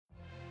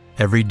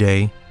Every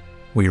day,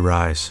 we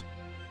rise,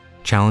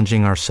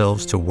 challenging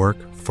ourselves to work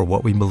for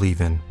what we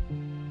believe in.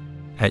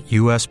 At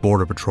U.S.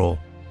 Border Patrol,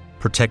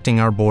 protecting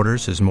our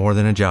borders is more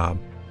than a job.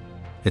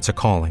 It's a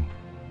calling.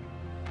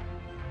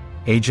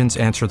 Agents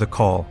answer the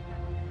call,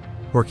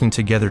 working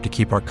together to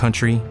keep our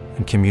country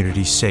and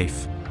communities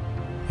safe.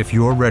 If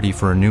you're ready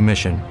for a new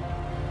mission,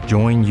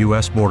 join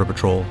U.S. Border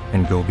Patrol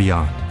and go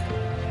beyond.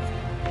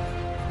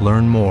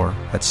 Learn more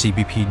at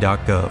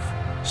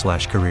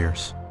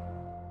cbp.gov/careers.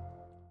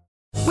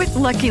 With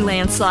Lucky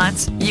Land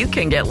Slots, you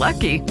can get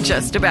lucky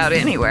just about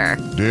anywhere.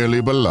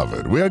 Dearly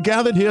beloved, we are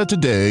gathered here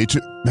today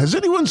to... Has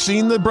anyone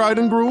seen the bride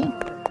and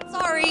groom?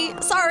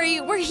 Sorry,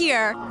 we're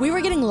here. We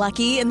were getting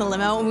lucky in the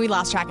limo and we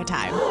lost track of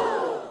time.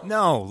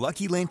 No,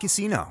 Lucky Land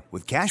Casino,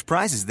 with cash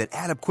prizes that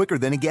add up quicker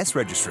than a guest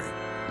registry.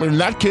 In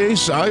that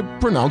case, I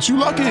pronounce you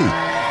lucky.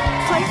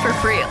 Play for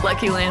free at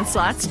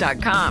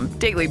LuckyLandSlots.com.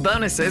 Daily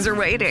bonuses are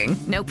waiting.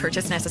 No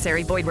purchase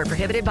necessary. Void where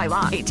prohibited by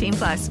law.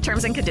 18+.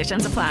 Terms and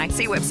conditions apply.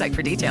 See website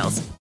for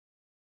details.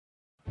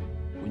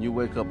 When you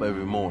wake up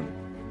every morning,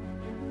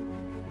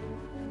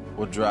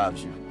 what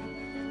drives you?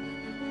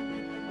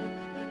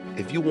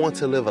 If you want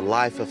to live a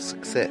life of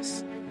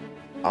success,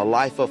 a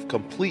life of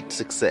complete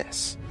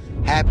success,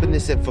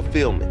 happiness and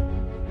fulfillment,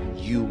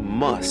 you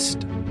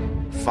must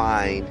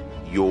find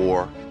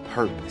your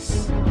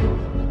purpose.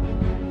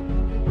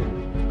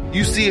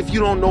 You see, if you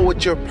don't know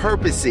what your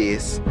purpose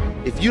is,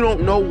 if you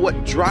don't know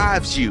what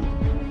drives you,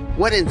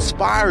 what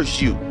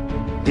inspires you,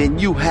 then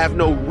you have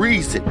no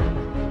reason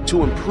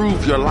to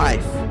improve your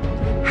life.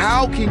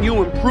 How can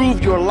you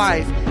improve your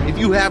life if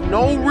you have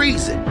no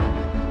reason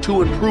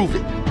to improve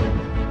it?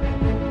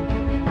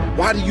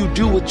 Why do you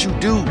do what you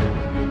do?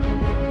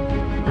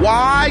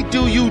 Why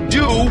do you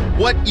do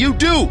what you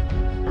do?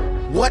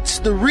 What's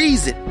the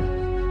reason?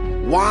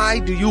 Why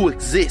do you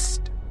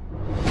exist?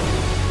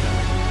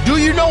 Do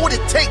you know what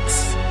it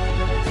takes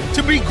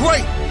to be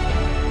great?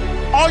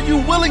 Are you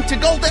willing to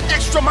go that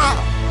extra mile?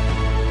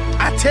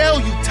 I tell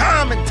you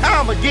time and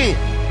time again,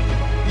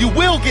 you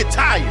will get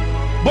tired.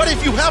 But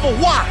if you have a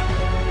why,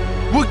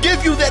 we'll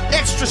give you that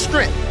extra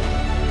strength,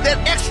 that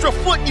extra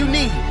foot you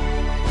need,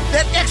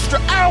 that extra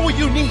hour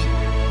you need,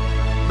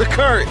 the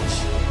courage.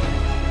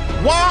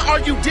 Why are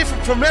you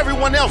different from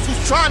everyone else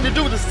who's trying to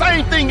do the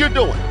same thing you're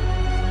doing?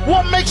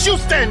 What makes you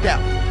stand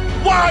out?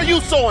 Why are you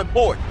so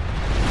important?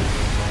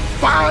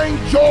 Find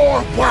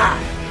your why.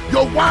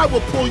 Your why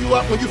will pull you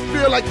up when you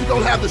feel like you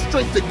don't have the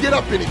strength to get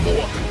up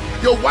anymore.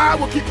 Your why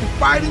will keep you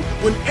fighting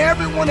when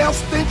everyone else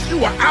thinks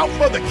you are out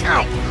for the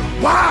count.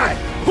 Why?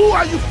 Who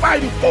are you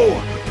fighting for?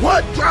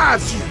 What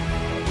drives you?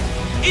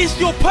 Is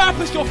your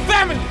purpose your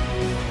family?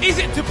 Is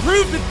it to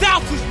prove the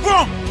doubters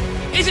wrong?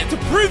 Is it to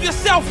prove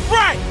yourself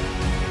right?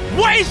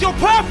 What is your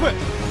purpose?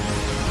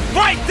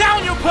 Write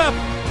down your purpose.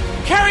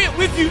 Carry it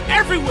with you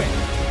everywhere.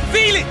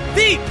 Feel it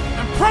deep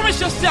and promise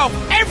yourself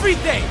every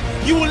day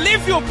you will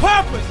live your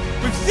purpose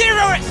with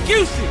zero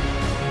excuses.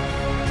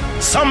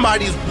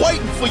 Somebody's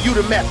waiting for you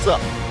to mess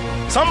up.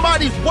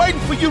 Somebody's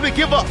waiting for you to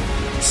give up.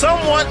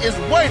 Someone is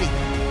waiting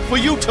for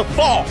you to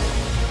fall.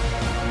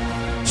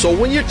 So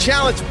when you're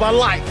challenged by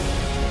life,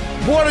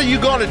 what are you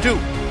going to do?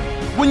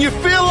 When you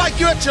feel like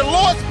you're at your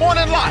lowest point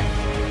in life,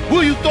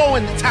 will you throw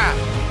in the towel?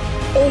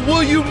 Or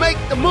will you make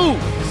the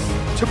moves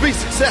to be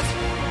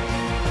successful?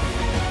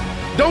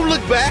 Don't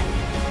look back.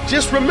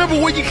 Just remember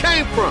where you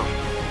came from.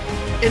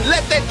 And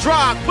let that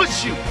drive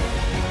push you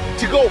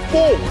to go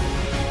forward.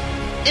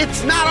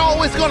 It's not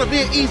always going to be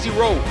an easy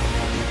road.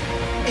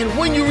 And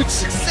when you reach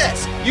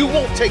success, you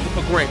won't take it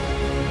for granted.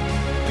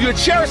 You'll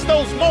cherish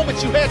those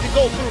moments you had to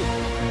go through.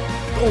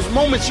 Those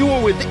moments you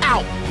were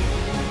without.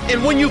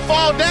 And when you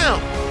fall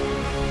down,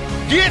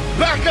 get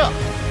back up.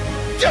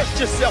 Dust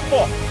yourself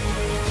off.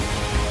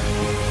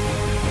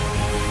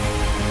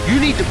 You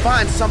need to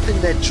find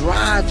something that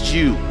drives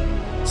you.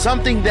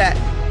 Something that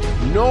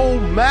no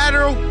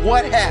matter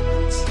what happens,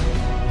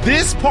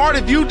 this part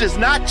of you does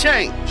not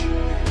change.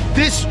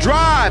 This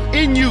drive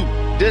in you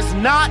does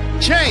not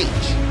change.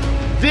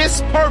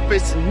 This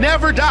purpose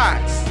never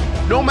dies.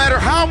 No matter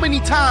how many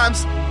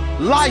times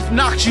life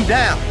knocks you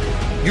down,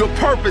 your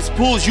purpose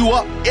pulls you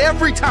up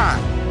every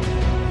time.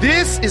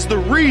 This is the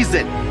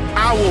reason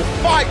I will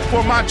fight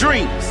for my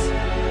dreams.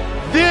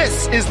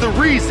 This is the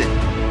reason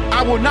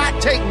I will not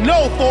take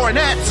no for an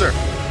answer.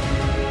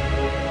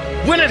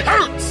 When it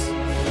hurts,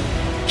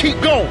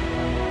 keep going.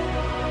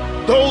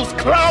 Those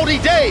cloudy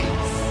days,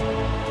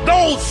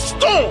 those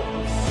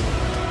storms,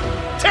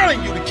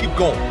 telling you to keep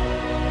going.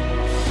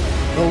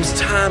 Those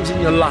times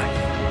in your life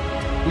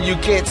when you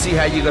can't see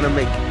how you're gonna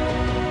make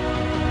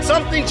it.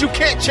 Some things you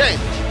can't change.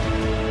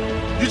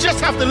 You just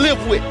have to live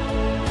with.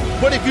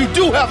 But if you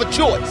do have a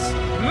choice,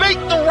 make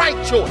the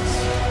right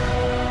choice.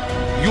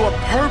 Your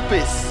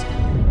purpose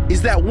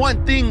is that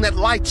one thing that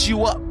lights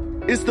you up.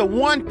 It's the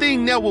one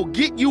thing that will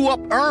get you up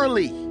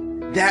early.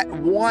 That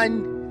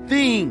one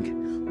thing.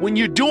 When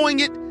you're doing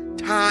it,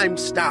 time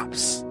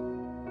stops.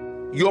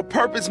 Your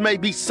purpose may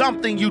be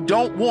something you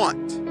don't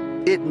want.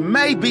 It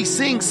may be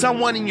seeing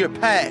someone in your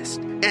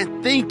past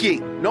and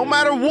thinking, no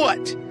matter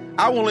what,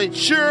 I will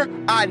ensure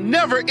I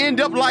never end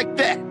up like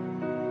that.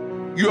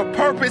 Your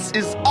purpose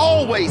is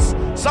always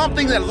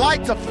something that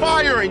lights a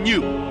fire in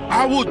you.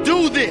 I will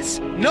do this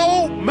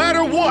no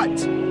matter what.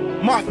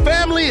 My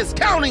family is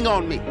counting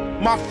on me.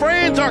 My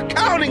friends are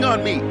counting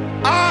on me.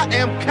 I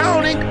am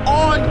counting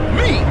on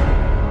me.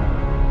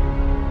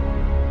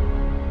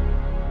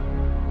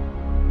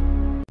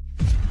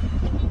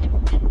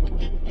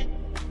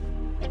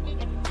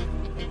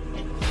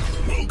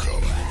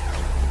 Welcome.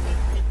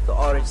 The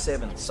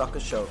RH7 Soccer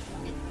Show.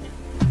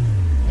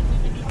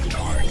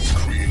 Time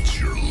creates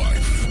your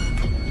life.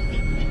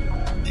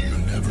 You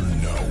never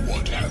know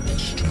what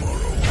happens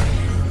tomorrow.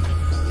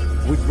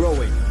 With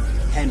Rowan,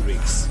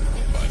 Hendricks.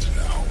 But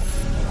now,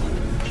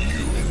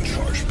 you in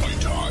charge by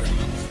time.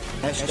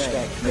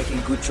 Hashtag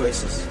making good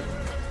choices.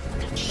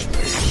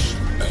 Space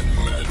and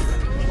matter.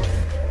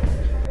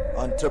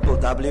 On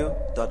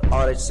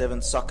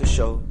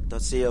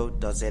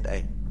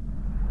www.rh7soccershow.co.za.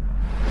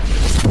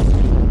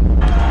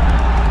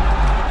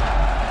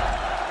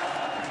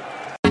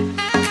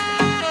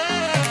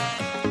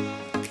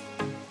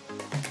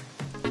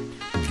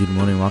 Good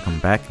morning, welcome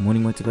back.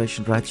 Morning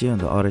motivation right here on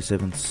the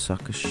RH7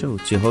 Soccer Show.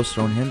 It's your host,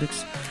 Ron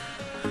Hendricks,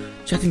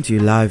 chatting to you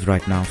live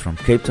right now from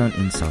Cape Town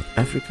in South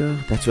Africa.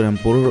 That's where I'm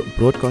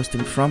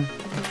broadcasting from.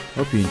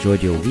 Hope you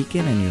enjoyed your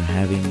weekend and you're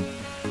having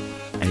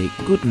a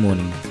good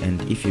morning.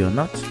 And if you're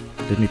not,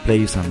 let me play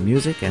you some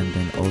music and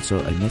then also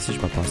a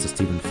message by Pastor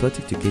Stephen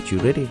Furtick to get you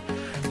ready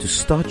to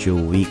start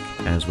your week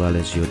as well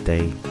as your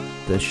day.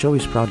 The show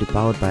is proudly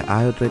powered by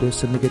iHeart Radio,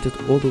 syndicated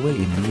all the way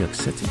in New York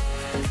City,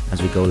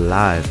 as we go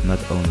live not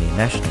only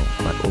national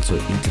but also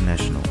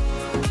international.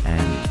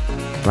 And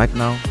right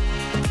now,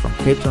 from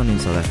Cape Town in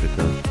South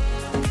Africa,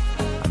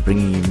 I'm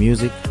bringing you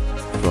music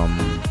from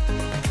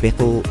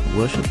Bethel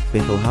Worship,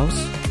 Bethel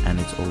House, and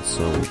it's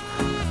also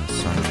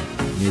some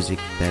music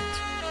that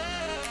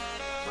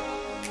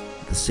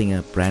the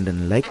singer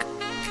Brandon Lake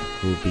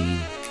will be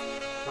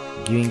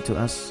giving to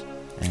us,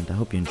 and I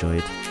hope you enjoy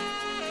it.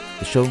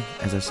 The show,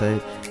 as I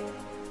said,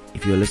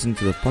 if you're listening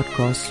to the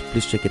podcast,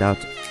 please check it out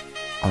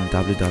on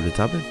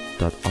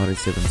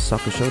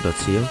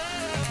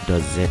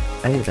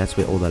www.rh7soccershow.co.za. That's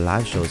where all the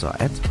live shows are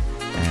at.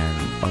 And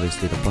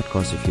obviously the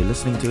podcast, if you're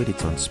listening to it,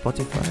 it's on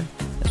Spotify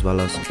as well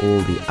as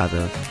all the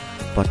other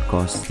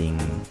podcasting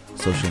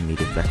social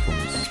media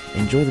platforms.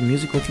 Enjoy the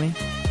music with me,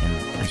 and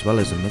as well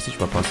as a message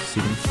by Pastor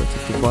Stephen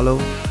Furtick to follow.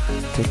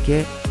 Take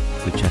care.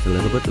 We'll chat a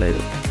little bit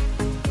later.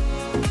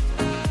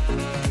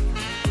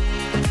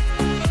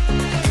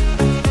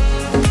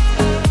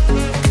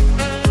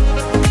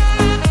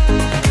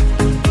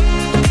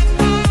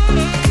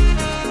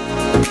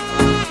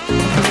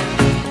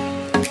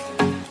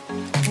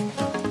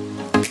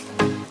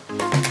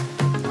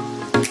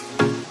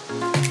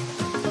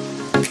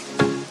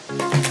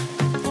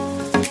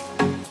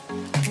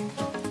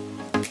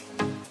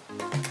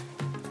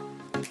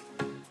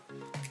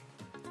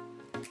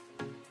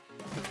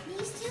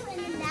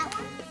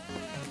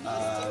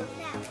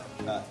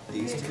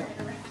 These two, and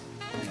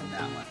then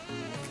that one.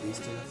 These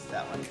two,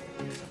 that one.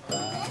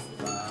 Alright.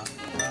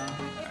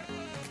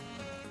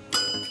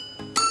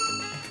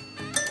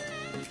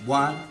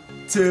 1,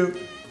 2,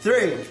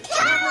 3.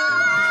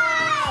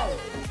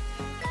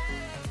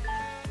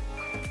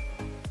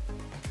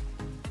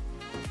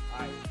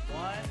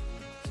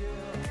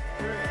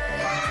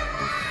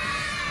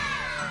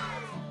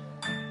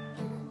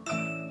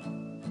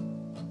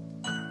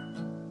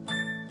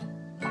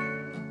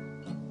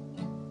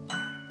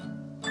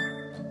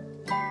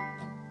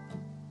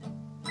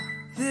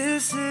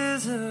 This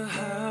is a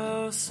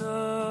house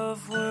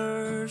of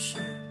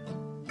worship.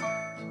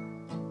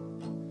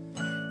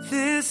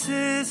 This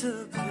is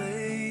a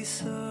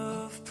place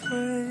of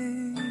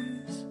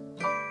praise,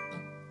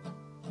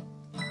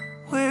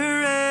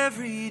 where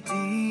every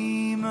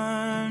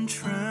demon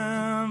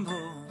trembles,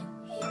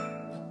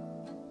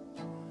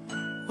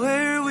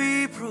 where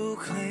we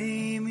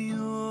proclaim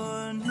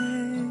your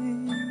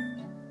name.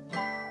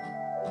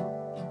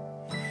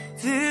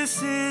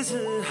 This is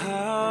a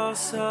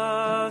house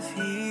of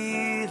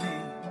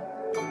healing.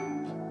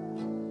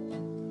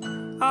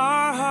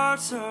 Our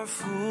hearts are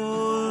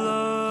full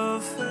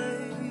of faith.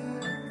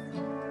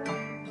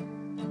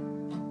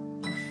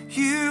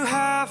 You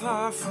have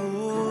our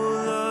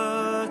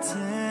full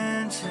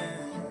attention.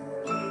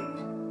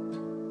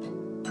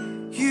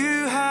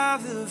 You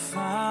have the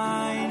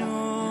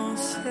final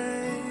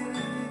say.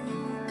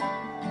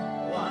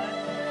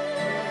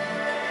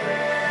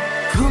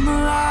 Come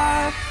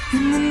alive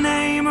in the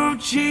name of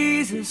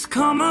Jesus.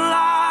 Come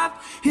alive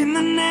in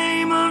the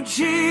name of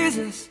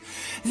Jesus.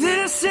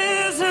 This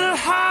is a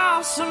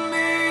house of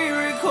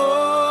miracles.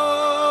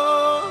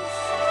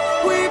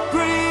 We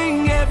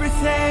bring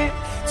everything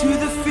to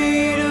the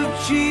feet of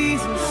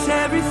Jesus.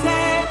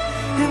 Everything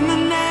in the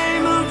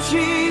name of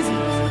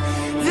Jesus.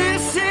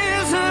 This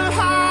is a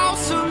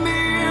house of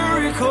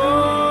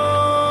miracles.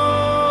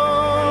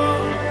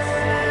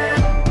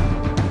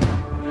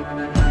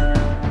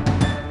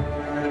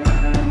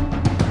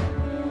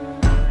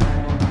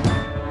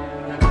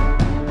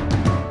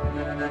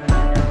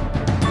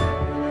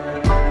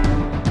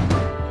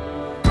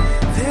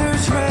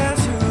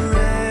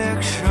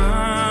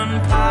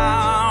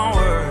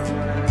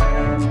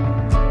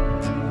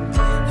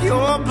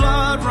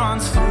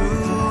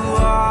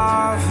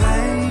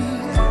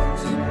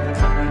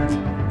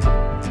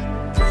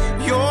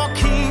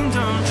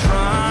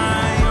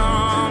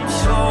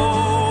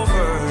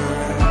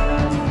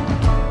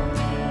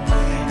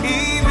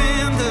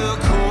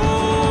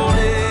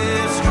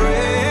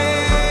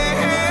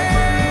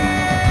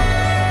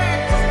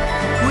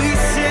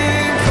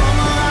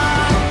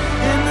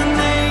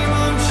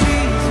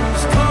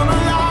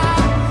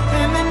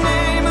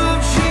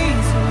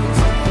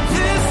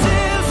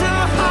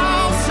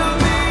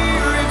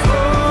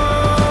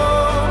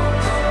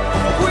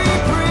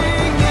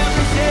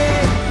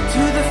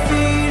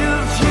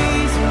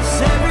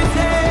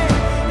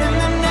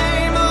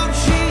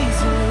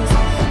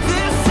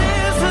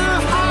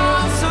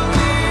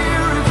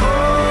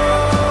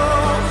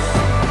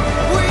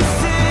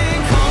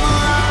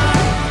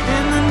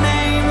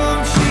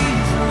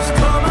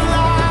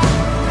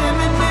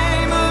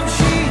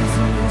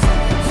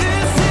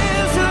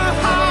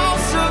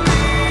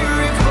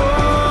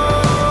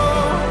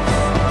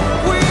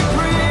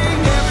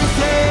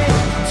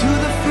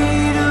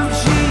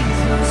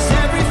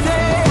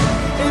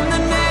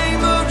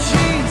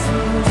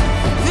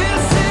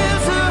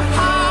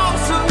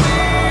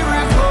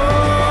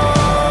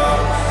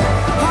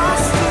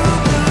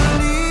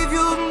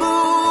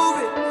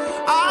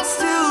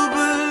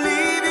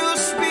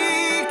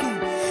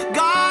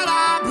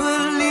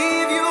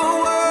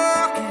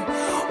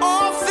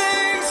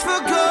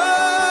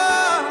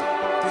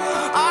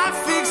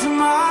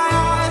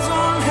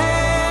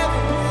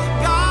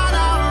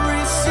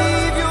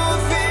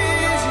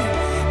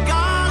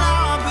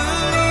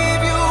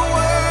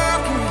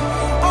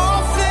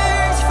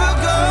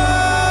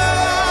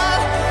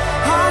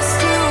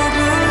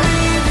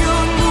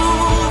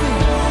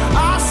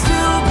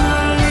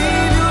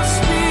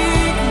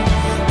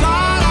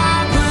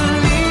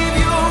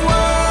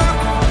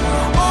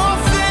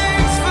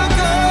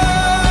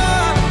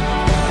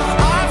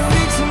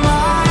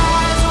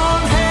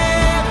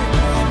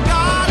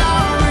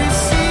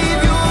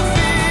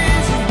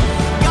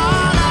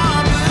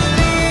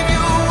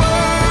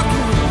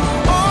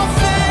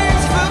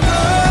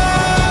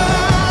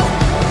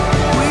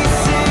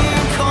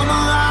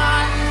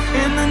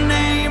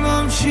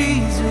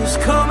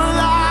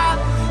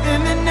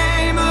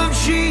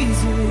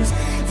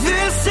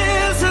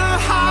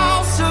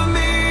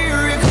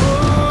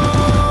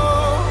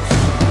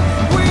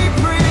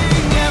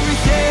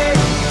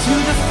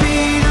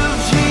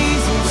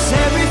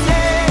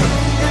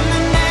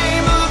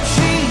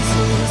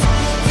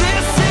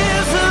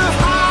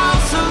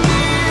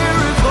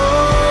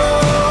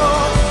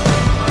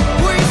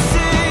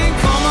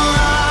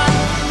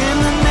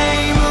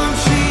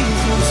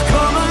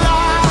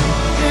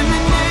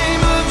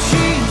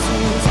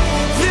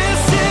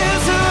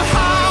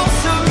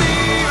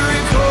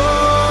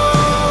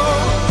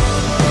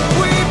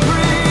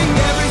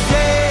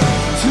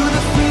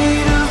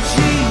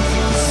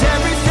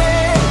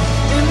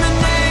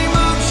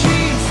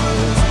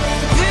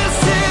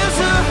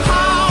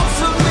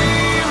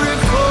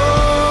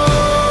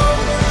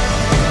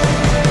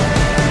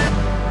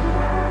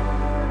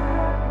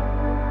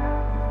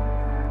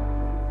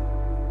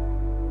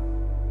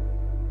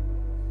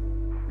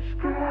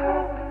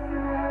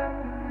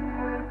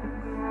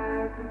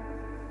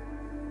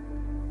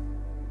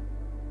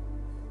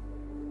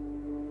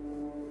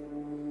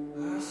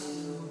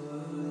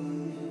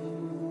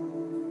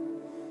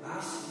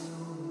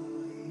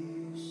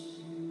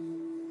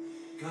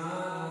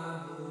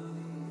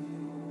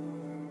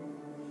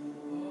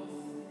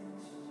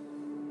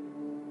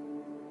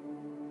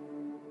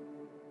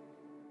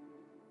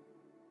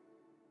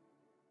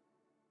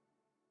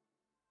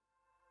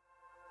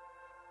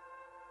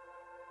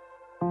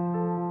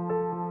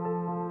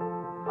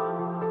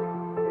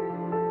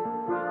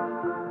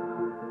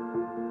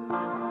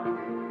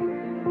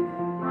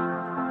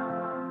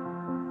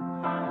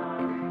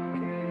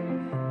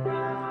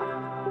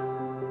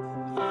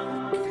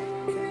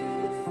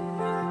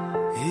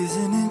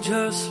 Isn't it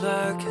just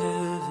like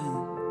heaven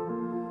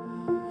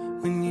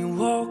when you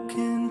walk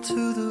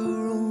into the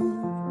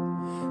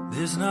room?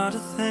 There's not a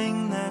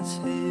thing that's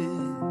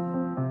hidden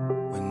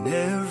when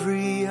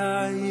every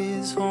eye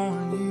is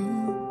on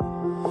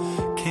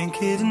you. Can't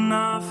get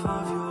enough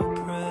of your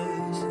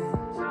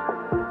presence.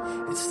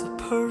 It's the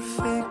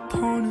perfect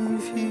point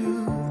of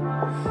view.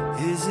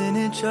 Isn't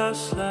it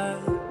just like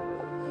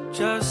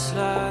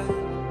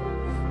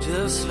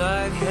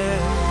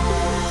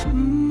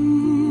heaven?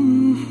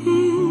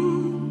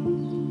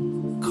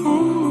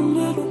 Come a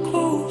little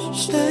closer,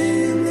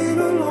 stay a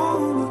little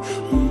longer.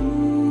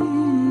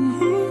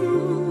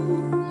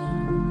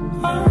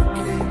 I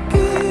can't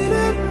get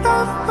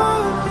enough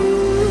of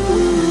you.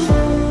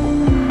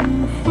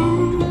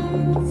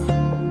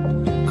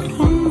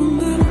 Come a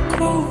little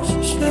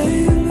closer, stay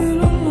a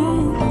little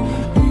longer.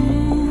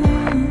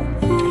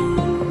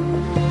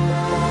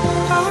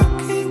 I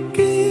can't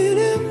get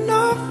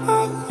enough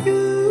of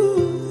you.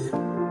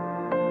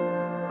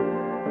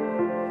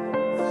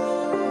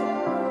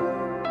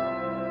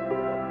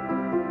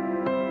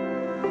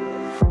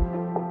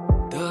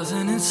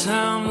 Doesn't it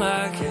sound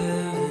like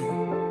heaven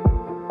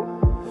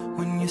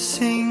when you're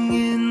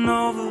singing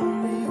over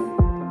me?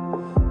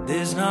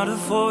 There's not a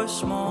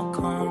voice more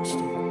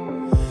constant.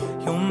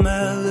 Your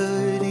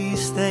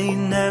melodies, they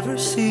never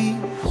cease.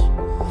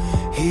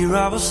 Here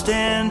I will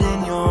stand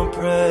in your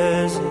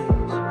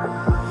presence,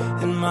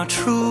 in my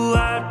true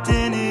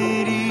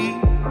identity.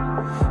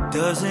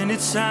 Doesn't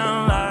it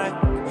sound like,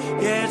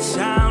 yeah, it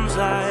sounds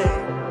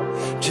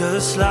like,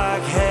 just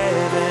like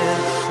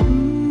heaven.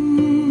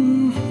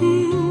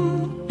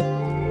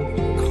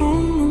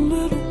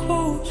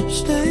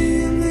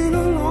 Stay a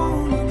little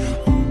longer.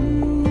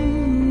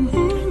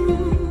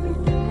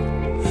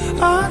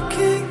 I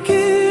can't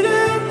get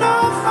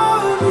enough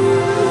of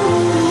you.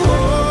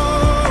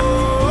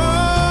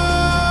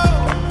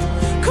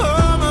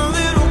 Come a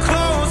little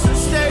closer,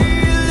 stay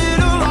a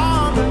little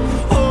longer.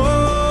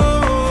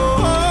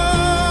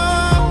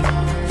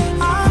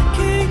 I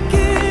can't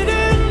get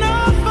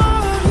enough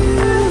of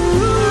you.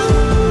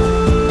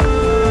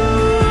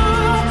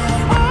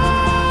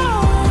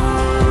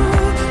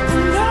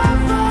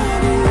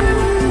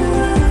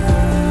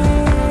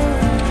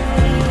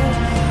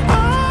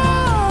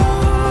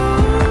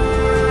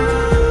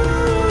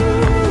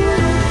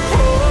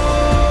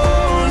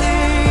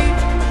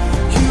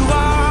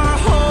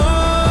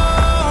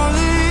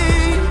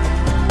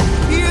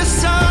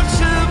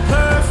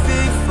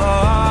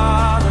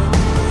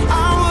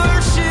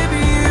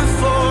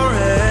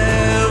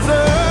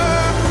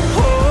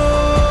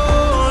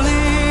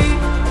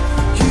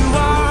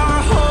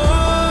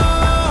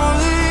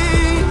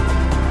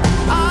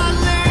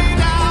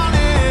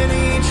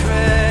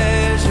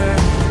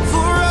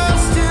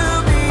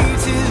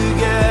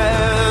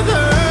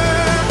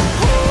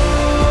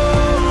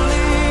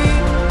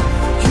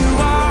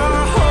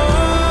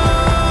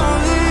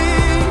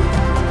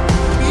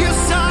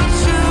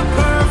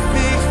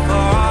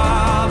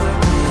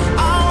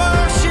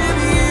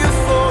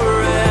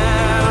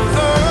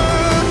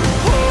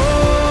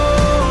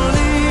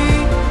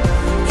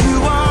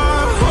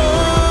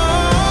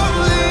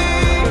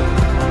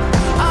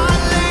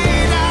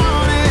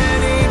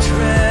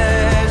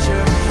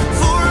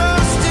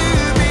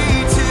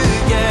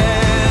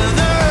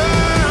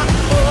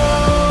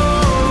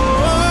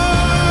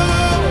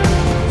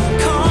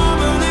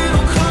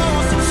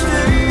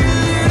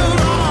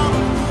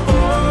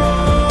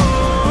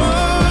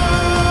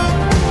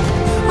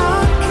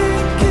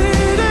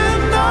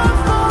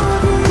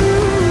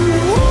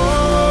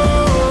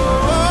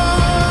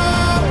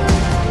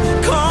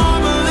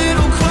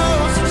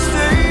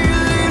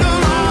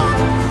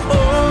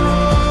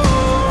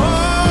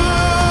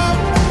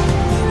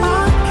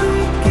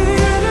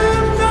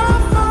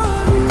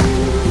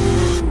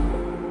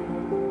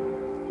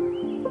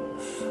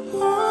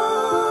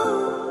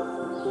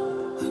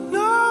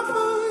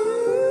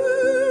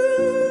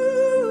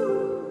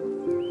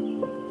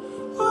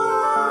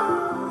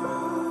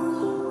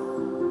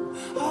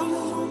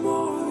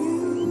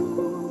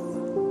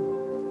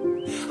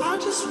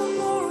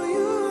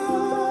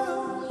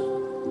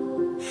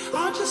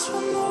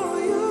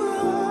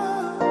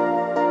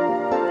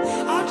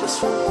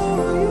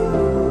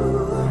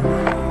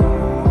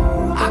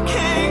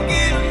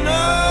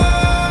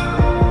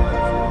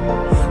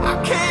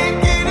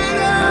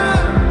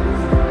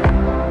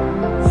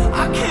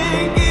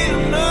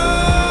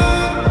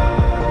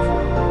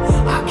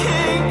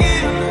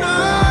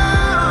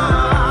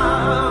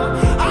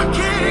 I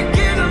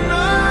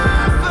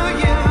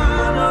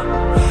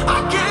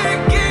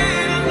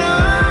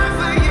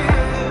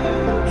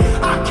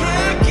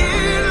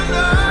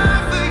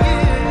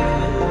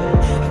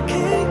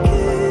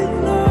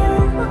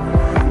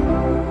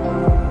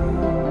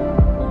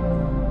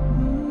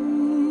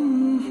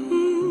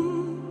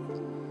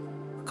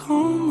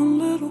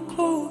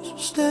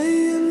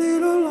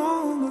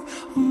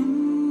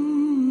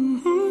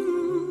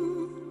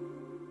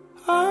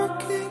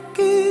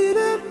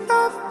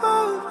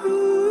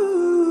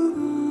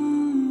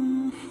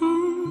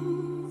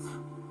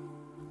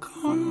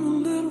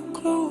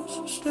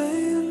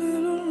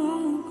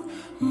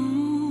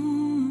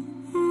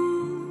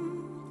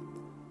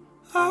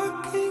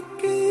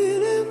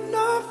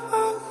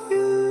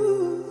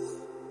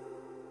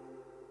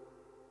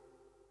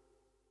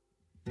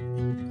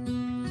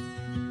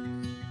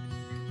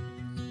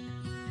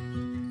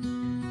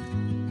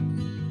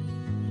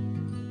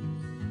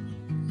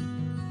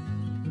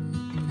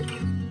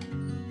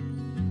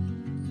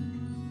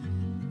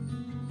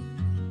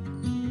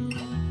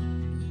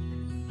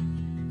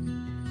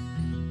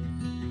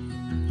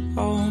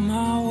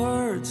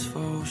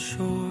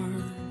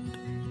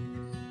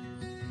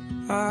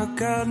I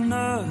got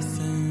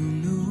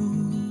nothing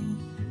new.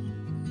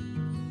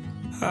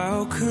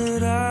 How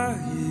could I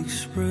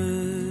express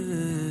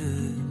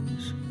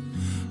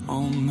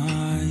all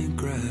my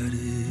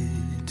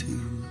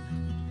gratitude?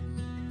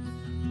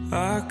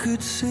 I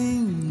could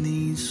sing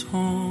these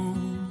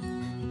songs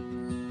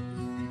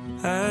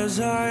as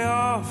I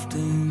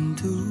often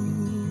do,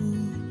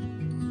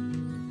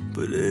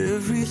 but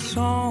every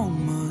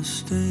song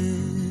must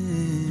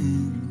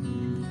end,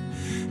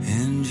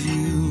 and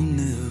you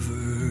never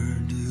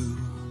do.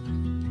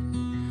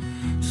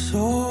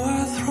 So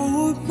I throw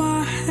up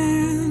my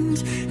hands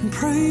and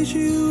praise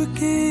you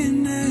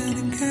again and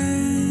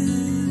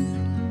again,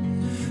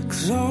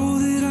 'cause all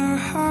that I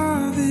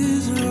have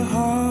is a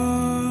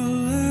hallelujah,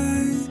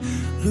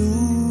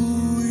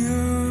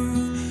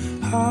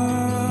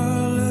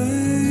 hallelujah.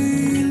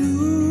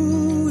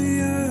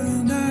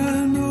 And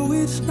I know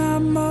it's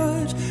not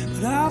much,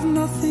 but I've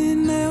nothing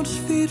else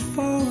fit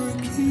for a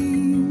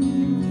king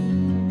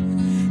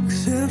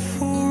except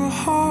for a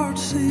heart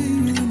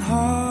singing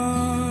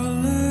hallelujah,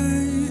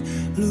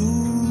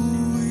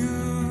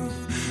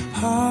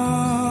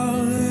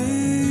 hallelujah.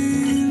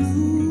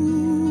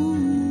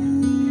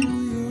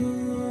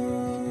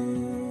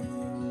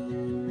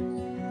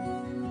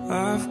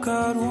 I've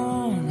got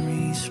one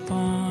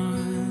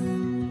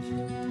response,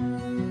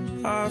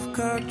 I've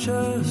got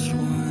just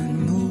one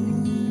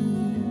move,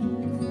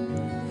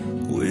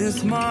 with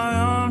my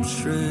arms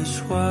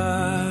stretched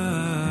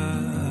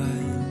wide,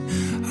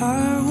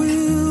 I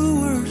will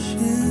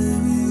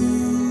worship you.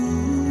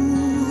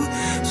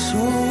 So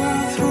I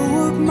throw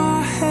up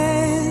my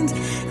hands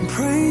and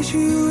praise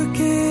you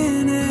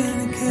again and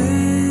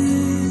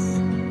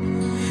again,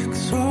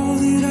 'cause all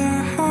that I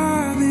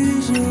have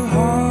is a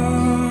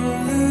hallelujah,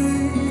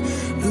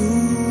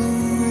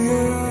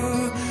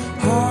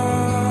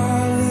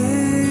 hallelujah.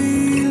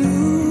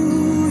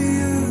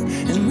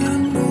 And I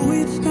know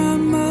it's not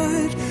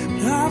much,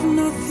 but I've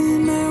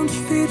nothing else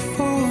fit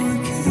for a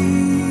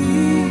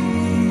king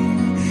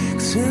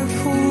except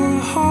for a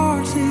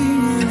heart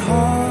singing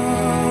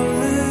hallelujah,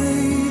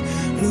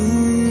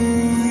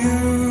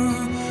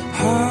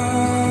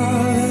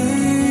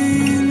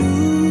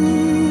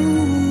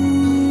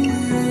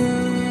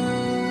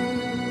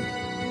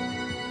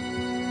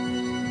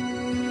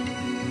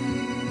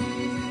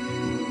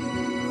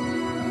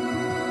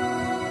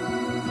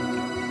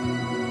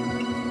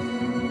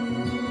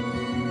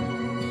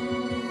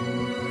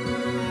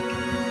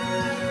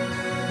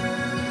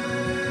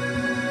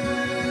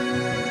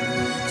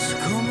 So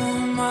come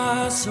on,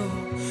 my soul,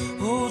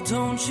 oh,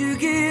 don't you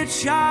get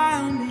shy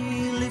on me,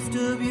 lift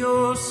up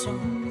your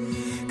song,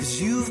 'cause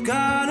you've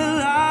got a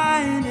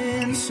lion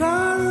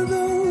inside of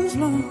those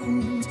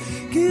lungs.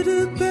 Get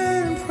up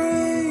and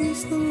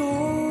praise the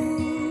Lord.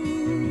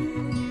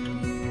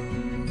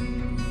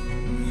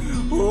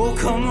 Oh,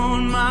 come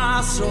on,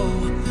 my soul,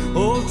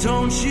 oh,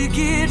 don't you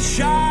get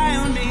shy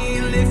on me,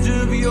 lift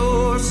up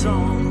your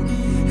song,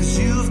 'cause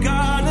you've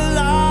got a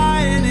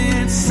lion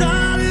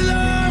inside of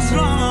those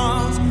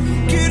lungs.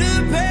 Get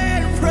up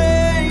and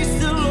praise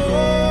the Lord.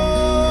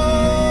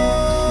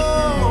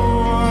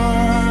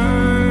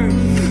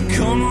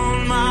 Come on,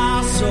 my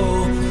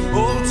soul,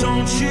 oh,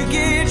 don't you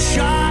get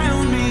shy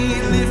on me,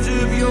 lift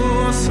up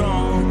your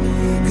song,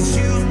 'cause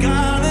you've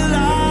got a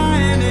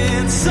lion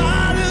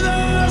inside of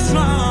those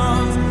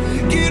lungs.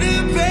 Get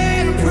up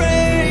and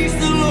praise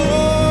the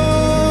Lord.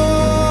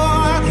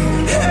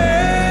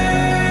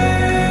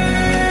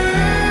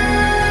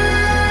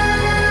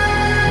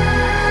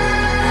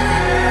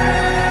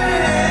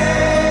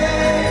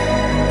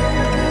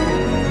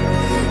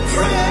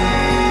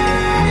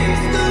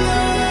 Praise the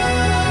Lord.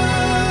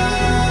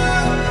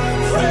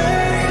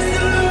 Praise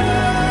the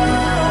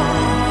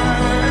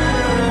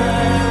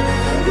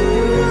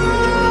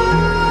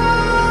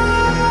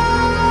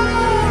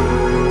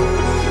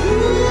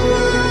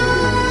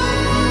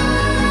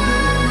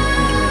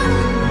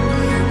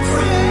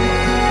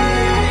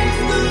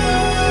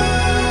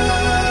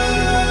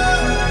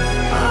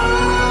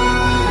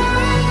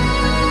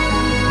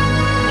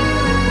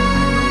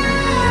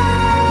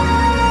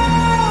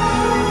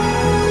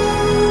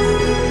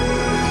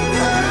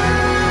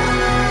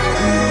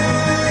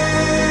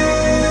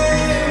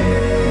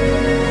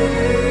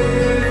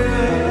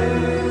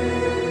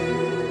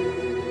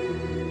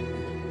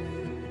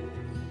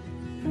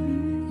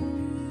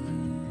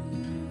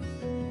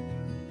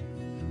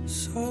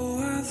So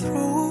I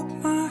throw up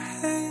my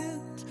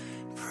hands,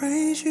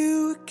 praise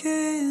you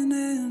again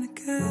and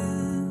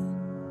again,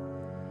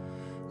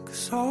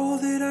 'cause all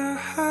that I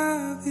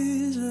have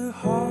is a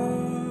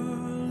hallelujah,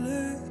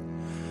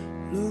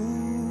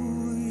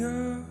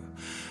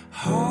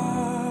 hallelujah.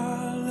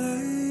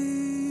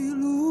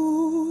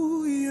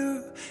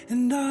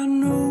 And I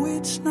know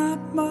it's not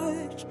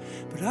much,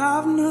 but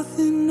I've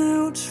nothing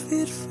else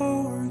fit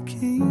for a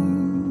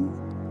king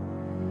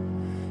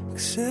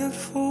except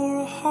for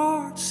a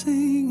heart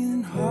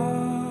singing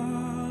hallelujah,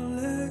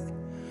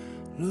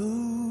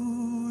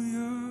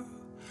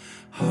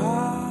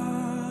 hallelujah.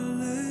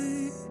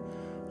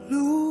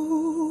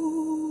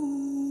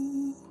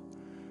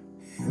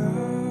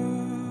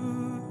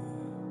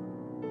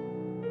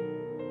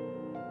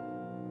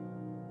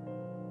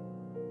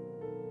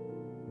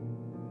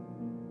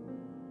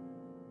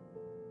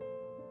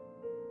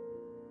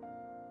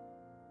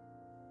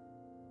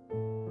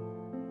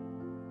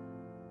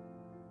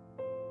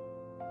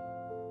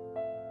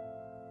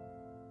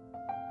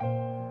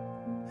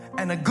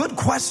 And a good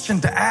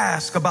question to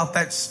ask about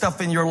that stuff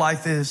in your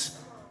life is,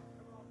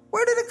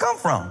 where did it come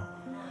from?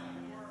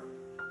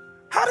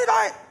 How did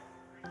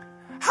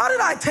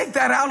I take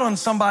that out on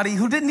somebody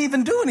who didn't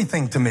even do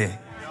anything to me?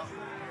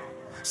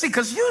 See,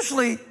 because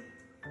usually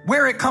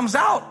where it comes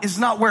out is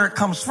not where it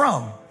comes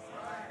from.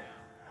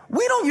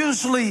 We don't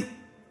usually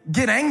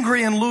get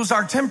angry and lose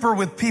our temper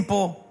with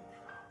people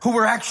who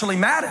we're actually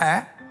mad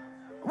at.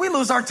 We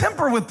lose our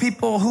temper with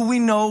people who we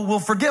know will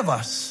forgive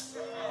us.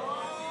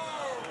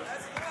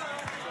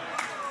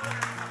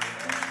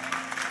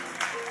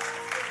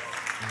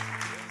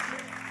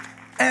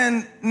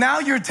 And now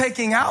you're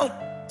taking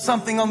out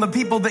something on the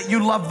people that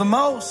you love the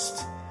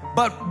most,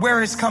 but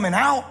where it's coming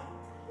out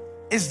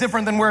is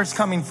different than where it's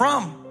coming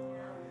from.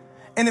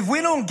 And if we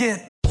don't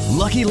get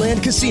Lucky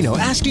Land Casino,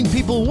 asking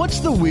people, what's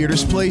the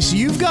weirdest place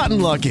you've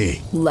gotten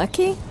lucky?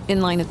 Lucky?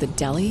 In line at the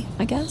deli,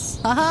 I guess?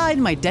 Aha,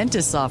 in my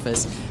dentist's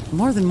office.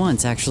 More than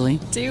once,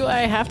 actually. Do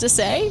I have to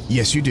say?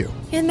 Yes, you do.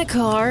 In the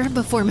car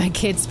before my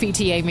kids'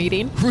 PTA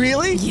meeting.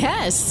 Really?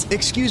 Yes.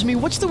 Excuse me,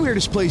 what's the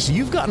weirdest place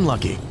you've gotten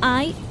lucky?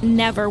 I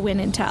never win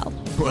and tell.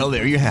 Well,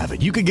 there you have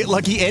it. You can get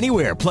lucky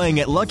anywhere, playing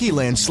at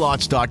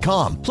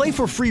LuckyLandSlots.com. Play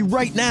for free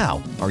right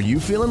now. Are you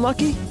feeling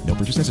lucky? No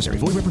purchase necessary.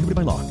 Void where prohibited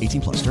by law.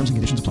 18+. Terms and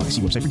conditions apply.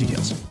 See website for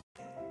details.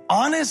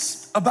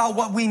 Honest about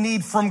what we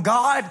need from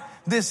God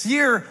this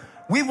year,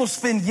 we will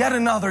spend yet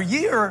another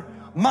year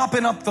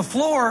mopping up the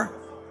floor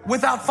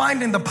without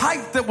finding the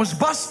pipe that was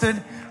busted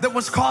that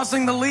was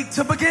causing the leak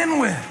to begin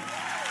with.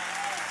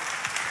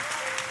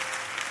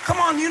 Come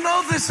on, you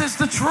know this is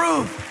the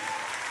truth.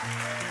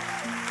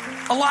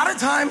 A lot of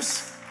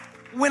times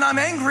when I'm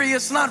angry,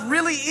 it's not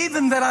really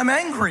even that I'm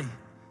angry.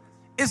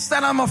 It's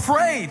that I'm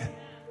afraid.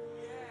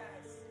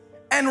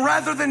 And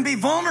rather than be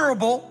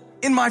vulnerable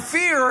in my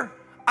fear,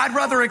 I'd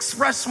rather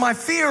express my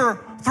fear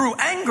through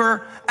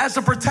anger as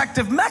a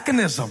protective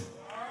mechanism.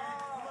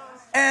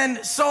 And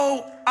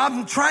so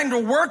I'm trying to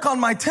work on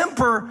my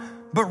temper,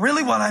 but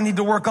really what I need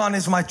to work on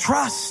is my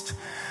trust.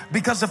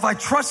 Because if I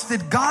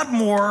trusted God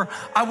more,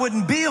 I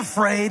wouldn't be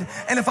afraid.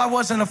 And if I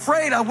wasn't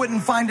afraid, I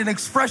wouldn't find an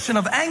expression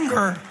of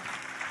anger.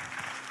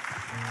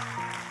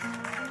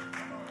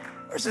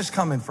 Where's this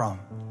coming from?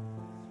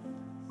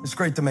 It's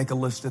great to make a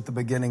list at the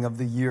beginning of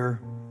the year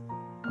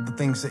of the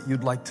things that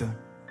you'd like to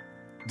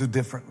do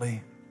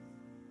differently.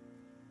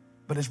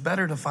 But it's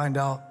better to find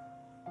out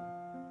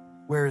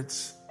where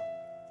it's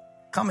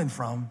coming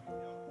from,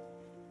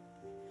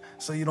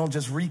 so you don't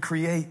just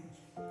recreate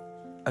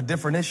a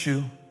different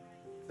issue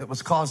that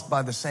was caused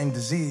by the same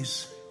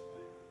disease,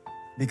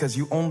 because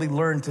you only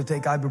learned to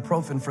take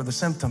ibuprofen for the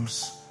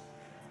symptoms,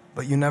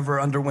 but you never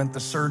underwent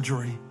the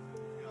surgery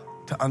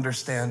to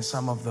understand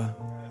some of the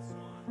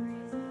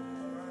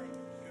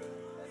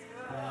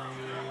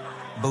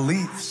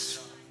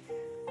beliefs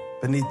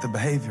beneath the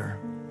behavior.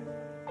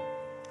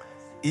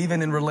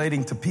 Even in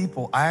relating to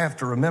people, I have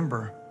to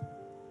remember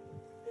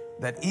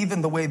that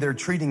even the way they're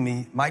treating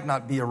me might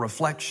not be a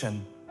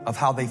reflection of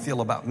how they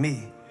feel about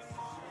me.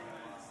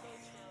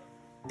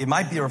 It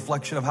might be a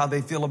reflection of how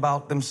they feel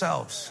about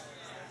themselves.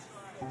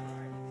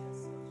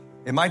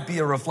 It might be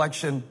a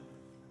reflection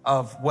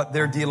of what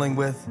they're dealing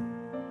with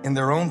in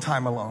their own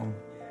time alone,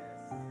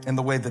 in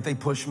the way that they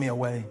push me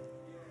away.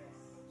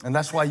 And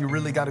that's why you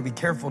really got to be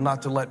careful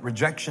not to let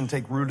rejection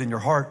take root in your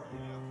heart,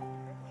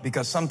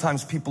 because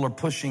sometimes people are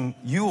pushing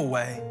you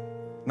away,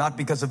 not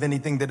because of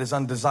anything that is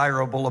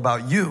undesirable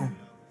about you,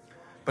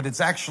 but it's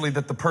actually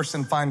that the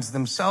person finds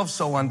themselves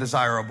so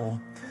undesirable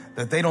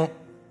that they don't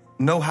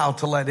know how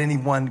to let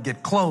anyone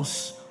get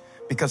close,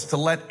 because to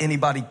let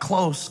anybody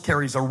close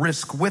carries a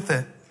risk with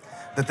it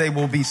that they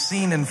will be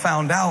seen and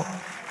found out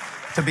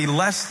to be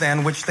less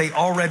than, which they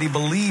already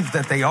believe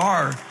that they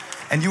are.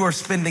 And you are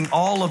spending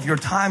all of your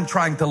time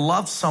trying to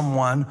love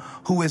someone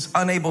who is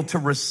unable to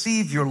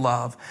receive your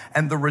love.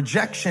 And the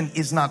rejection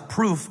is not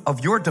proof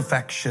of your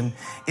defection.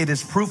 It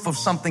is proof of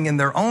something in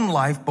their own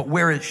life, but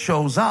where it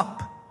shows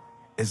up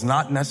is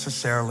not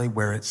necessarily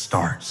where it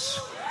starts.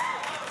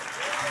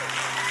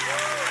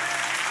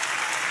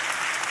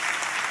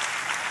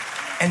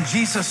 And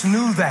Jesus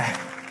knew that.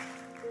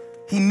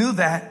 He knew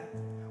that,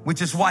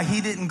 which is why he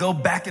didn't go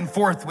back and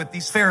forth with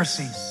these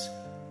Pharisees.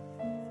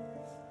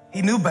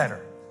 He knew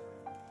better.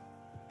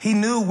 He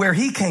knew where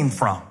he came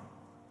from.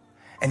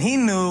 And he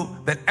knew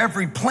that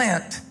every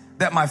plant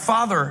that my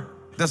Father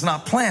does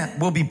not plant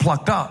will be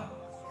plucked up.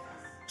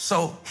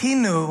 So he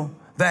knew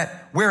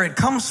that where it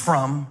comes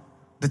from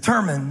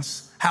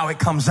determines how it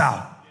comes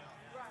out.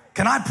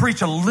 Can I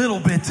preach a little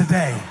bit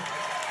today?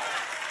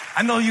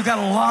 I know you got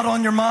a lot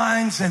on your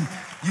minds, and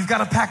you've got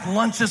to pack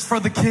lunches for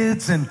the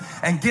kids and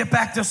get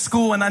back to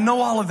school. And I know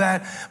all of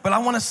that, but I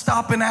want to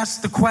stop and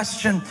ask the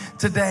question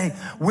today,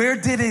 where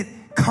did it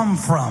come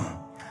from?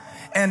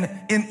 And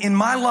in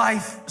my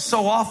life,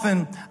 so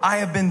often I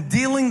have been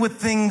dealing with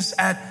things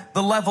at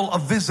the level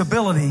of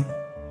visibility.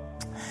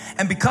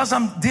 And because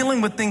I'm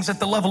dealing with things at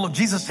the level of,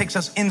 Jesus takes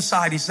us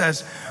inside. He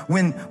says,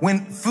 when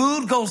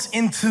food goes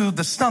into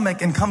the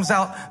stomach and comes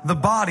out the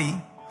body,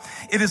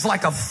 It is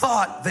like a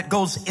thought that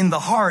goes in the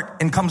heart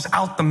and comes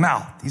out the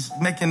mouth. He's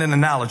making an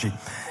analogy.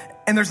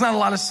 And there's not a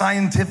lot of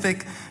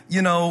scientific,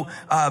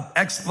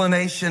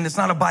 explanation. It's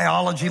not a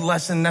biology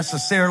lesson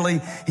necessarily.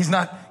 He's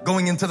not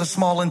going into the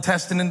small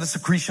intestine and the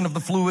secretion of the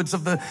fluids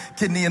of the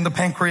kidney and the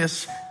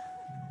pancreas.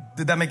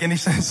 Did that make any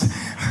sense?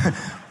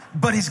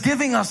 But he's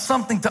giving us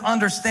something to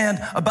understand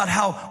about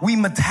how we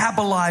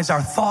metabolize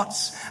our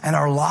thoughts and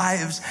our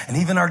lives and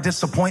even our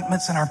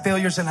disappointments and our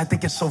failures. And I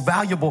think it's so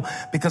valuable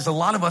because a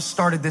lot of us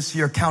started this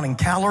year counting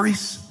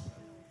calories,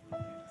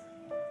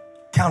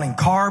 counting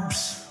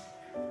carbs.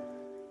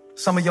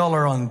 Some of y'all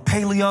are on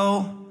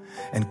paleo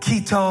and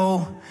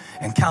keto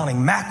and counting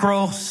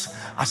macros.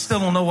 I still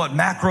don't know what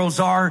macros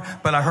are,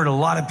 but I heard a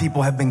lot of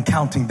people have been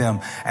counting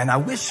them. And I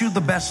wish you the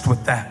best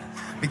with that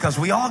because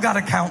we all got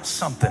to count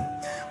something.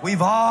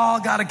 We've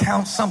all got to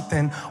count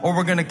something, or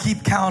we're going to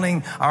keep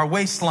counting our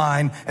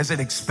waistline as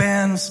it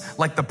expands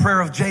like the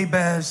prayer of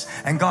Jabez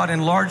and God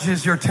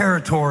enlarges your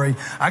territory.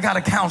 I got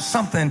to count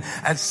something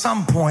at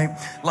some point.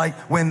 Like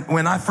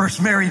when I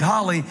first married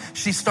Holly,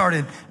 she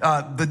started,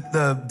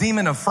 the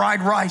demon of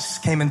fried rice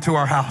came into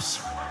our house.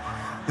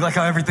 You like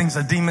how everything's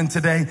a demon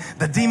today?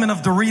 The demon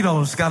of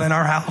Doritos got in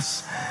our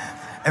house.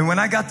 And when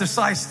I got to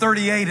size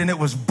 38 and it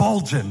was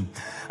bulging,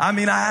 I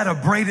mean, I had a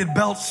braided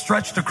belt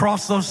stretched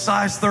across those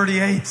size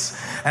 38s,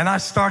 and I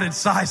started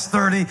size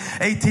 30.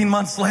 18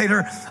 months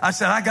later, I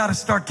said, I got to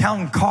start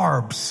counting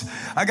carbs.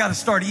 I got to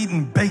start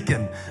eating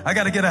bacon. I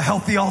got to get a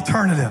healthy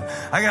alternative.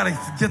 I got to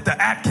get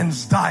the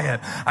Atkins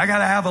diet. I got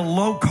to have a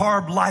low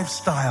carb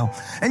lifestyle.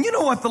 And you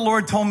know what the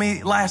Lord told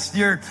me last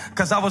year?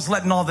 Because I was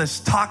letting all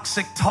this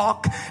toxic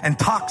talk and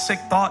toxic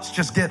thoughts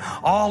just get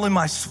all in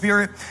my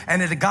spirit,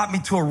 and it got me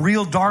to a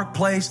real dark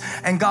place.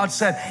 And God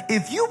said,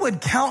 if you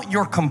would count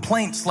your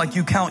complaints like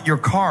you count your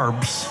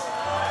carbs,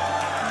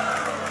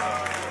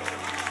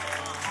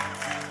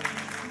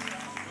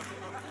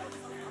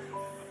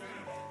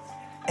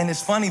 and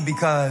it's funny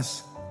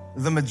because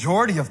the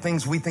majority of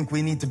things we think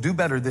we need to do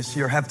better this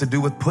year have to do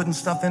with putting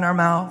stuff in our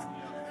mouth,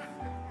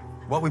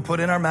 what we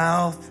put in our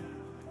mouth.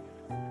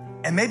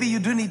 And maybe you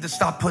do need to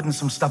stop putting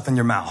some stuff in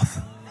your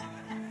mouth,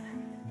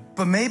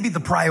 but maybe the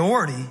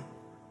priority,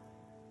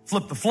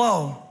 flip the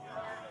flow,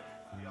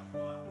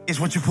 is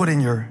what you put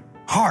in your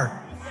heart.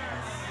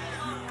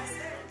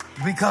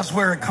 Because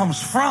where it comes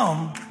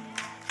from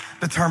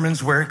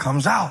determines where it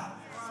comes out.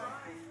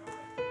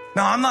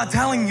 Now, I'm not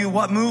telling you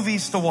what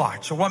movies to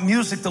watch or what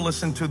music to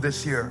listen to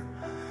this year.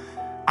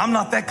 I'm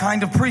not that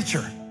kind of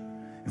preacher.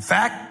 In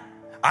fact,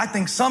 I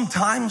think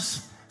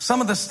sometimes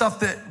some of the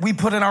stuff that we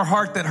put in our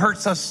heart that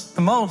hurts us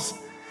the most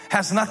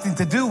has nothing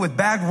to do with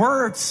bad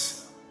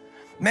words.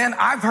 Man,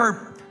 I've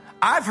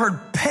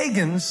heard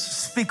pagans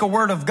speak a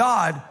word of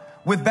God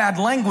with bad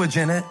language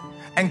in it,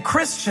 and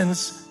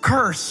Christians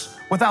curse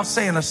without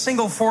saying a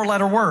single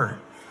 4-letter word.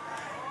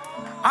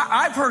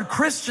 I've heard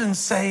Christians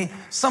say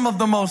some of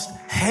the most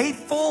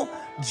hateful,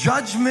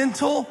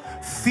 judgmental,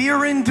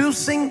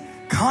 fear-inducing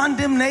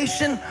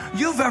condemnation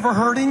you've ever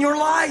heard in your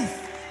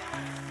life.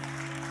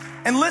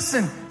 And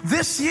listen,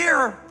 this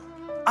year,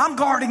 I'm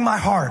guarding my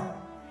heart.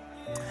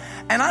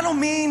 And I don't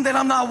mean that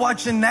I'm not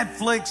watching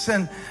Netflix,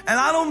 and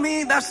I don't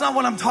mean, that's not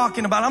what I'm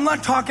talking about. I'm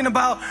not talking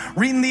about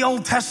reading the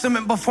Old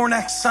Testament before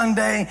next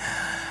Sunday.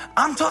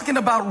 I'm talking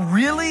about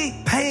really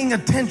paying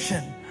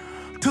attention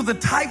to the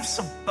types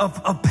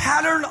of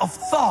pattern of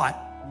thought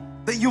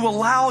that you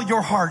allow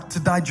your heart to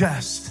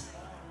digest.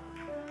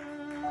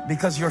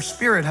 Because your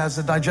spirit has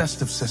a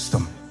digestive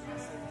system.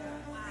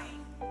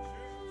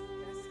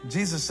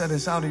 Jesus said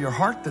it's out of your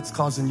heart that's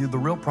causing you the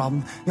real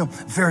problem. You know,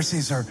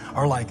 Pharisees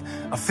are like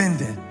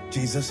offended,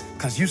 Jesus,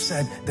 because you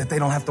said that they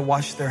don't have to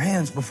wash their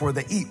hands before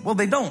they eat. Well,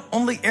 they don't.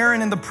 Only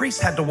Aaron and the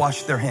priests had to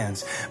wash their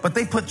hands. But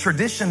they put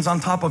traditions on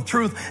top of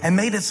truth and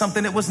made it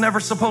something it was never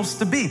supposed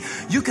to be.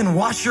 You can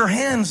wash your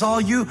hands all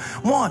you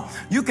want.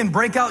 You can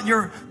break out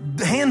your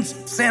hand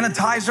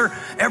sanitizer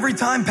every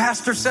time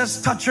pastor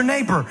says touch your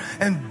neighbor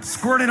and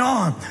squirt it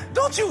on.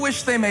 Don't you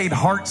wish they made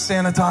heart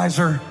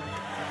sanitizer?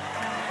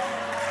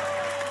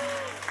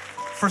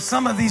 For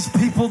some of these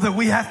people that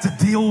we have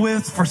to deal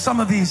with, for some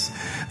of these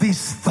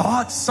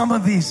thoughts, some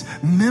of these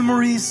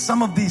memories,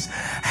 some of these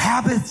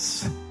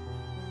habits,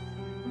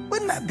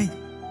 wouldn't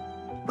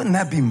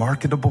that be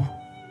marketable?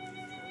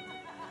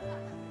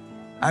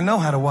 I know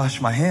how to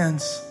wash my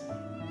hands.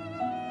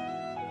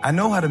 I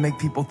know how to make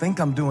people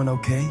think I'm doing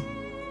okay.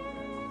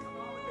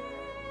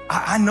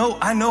 I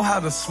know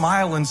how to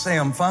smile and say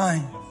I'm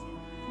fine.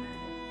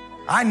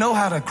 I know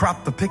how to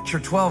crop the picture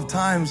 12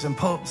 times and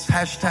post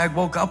hashtag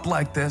woke up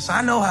like this.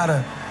 I know how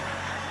to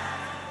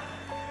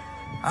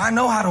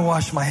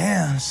wash my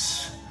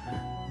hands.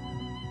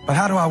 But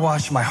how do I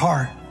wash my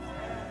heart?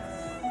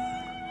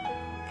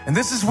 And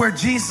this is where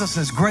Jesus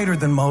is greater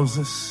than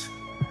Moses.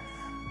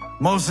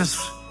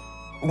 Moses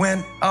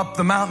went up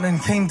the mountain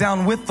and came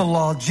down with the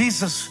law.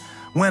 Jesus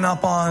went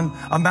up on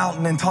a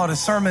mountain and taught a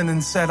sermon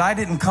and said, I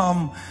didn't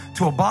come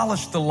to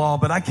abolish the law,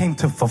 but I came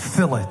to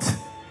fulfill it.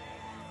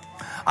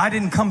 I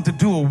didn't come to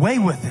do away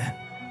with it.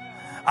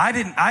 I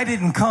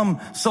didn't come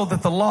so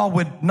that the law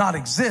would not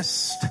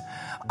exist.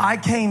 I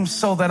came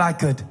so that I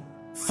could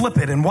flip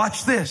it. And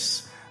watch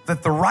this,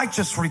 that the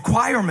righteous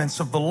requirements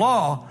of the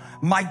law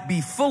might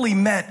be fully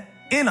met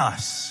in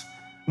us,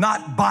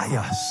 not by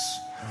us.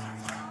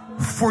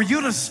 For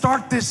you to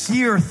start this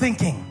year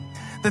thinking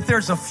that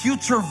there's a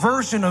future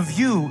version of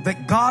you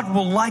that God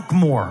will like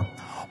more,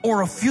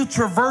 or a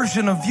future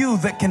version of you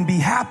that can be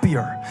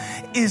happier,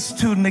 is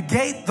to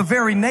negate the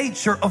very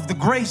nature of the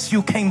grace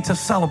you came to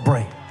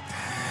celebrate.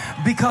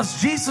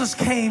 Because Jesus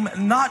came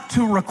not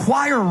to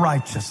require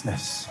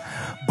righteousness,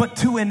 but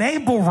to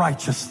enable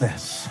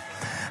righteousness.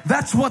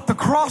 That's what the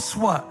cross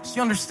was.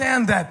 You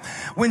understand that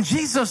when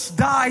Jesus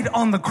died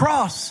on the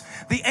cross,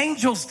 the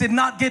angels did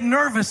not get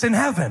nervous in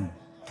heaven.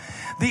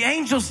 The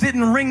angels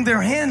didn't wring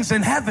their hands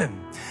in heaven.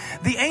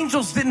 The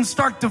angels didn't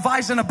start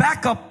devising a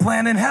backup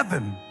plan in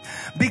heaven,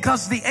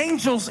 because the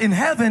angels in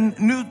heaven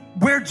knew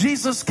where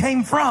Jesus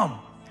came from.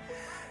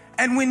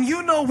 And when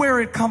you know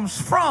where it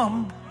comes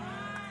from,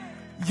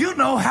 you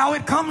know how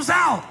it comes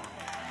out.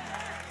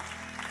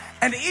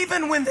 And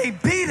even when they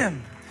beat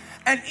him,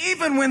 and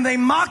even when they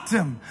mocked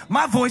him,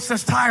 my voice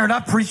is tired. I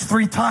preached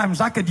 3 times.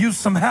 I could use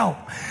some help.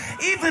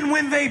 Even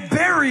when they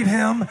buried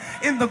him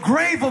in the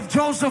grave of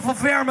Joseph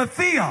of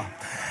Arimathea,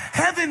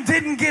 heaven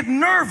didn't get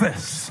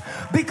nervous,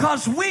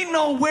 because we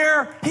know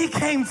where he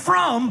came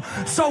from,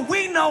 so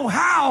we know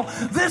how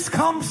this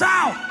comes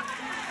out.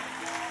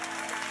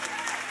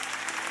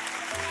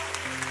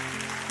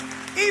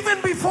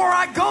 Even before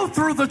I go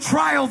through the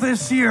trial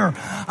this year,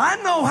 I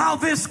know how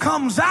this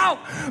comes out,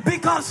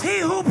 because he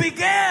who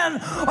began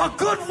a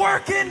good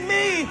work in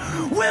me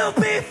will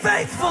be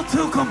faithful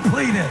to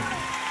complete it.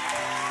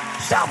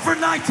 Shout for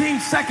 19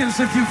 seconds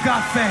if you've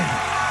got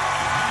faith.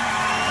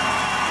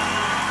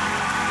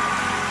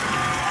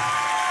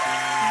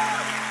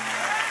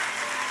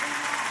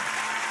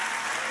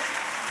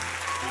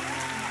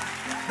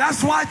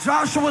 That's why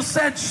Joshua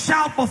said,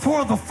 shout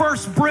before the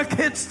first brick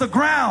hits the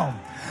ground.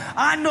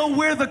 I know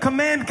where the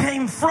command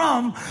came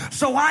from,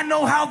 so I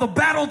know how the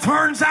battle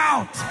turns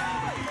out.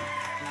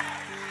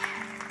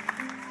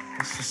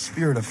 It's the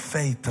spirit of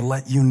faith to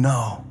let you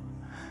know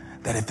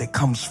that if it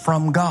comes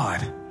from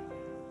God,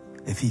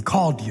 if he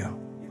called you,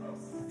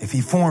 if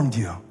he formed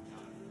you,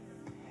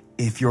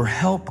 if your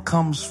help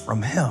comes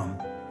from him,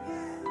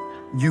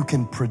 you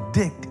can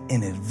predict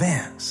in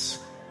advance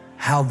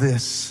how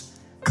this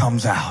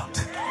comes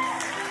out.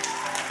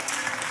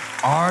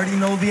 I already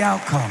know the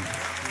outcome.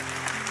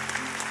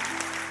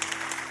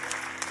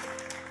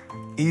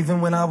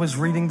 Even when I was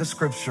reading the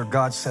scripture,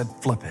 God said,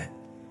 flip it.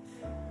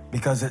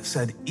 Because it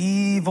said,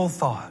 evil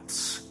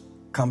thoughts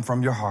come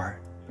from your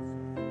heart.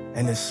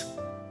 And it's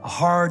a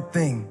hard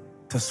thing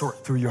to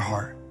sort through your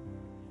heart,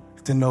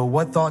 to know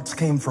what thoughts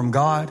came from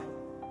God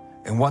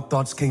and what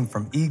thoughts came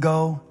from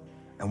ego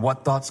and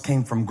what thoughts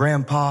came from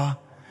grandpa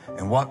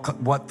and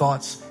what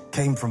thoughts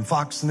came from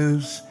Fox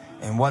News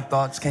and what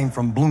thoughts came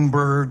from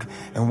Bloomberg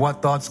and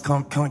what thoughts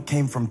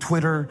came from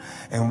Twitter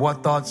and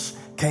what thoughts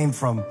came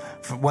from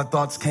what's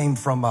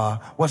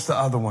the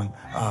other one?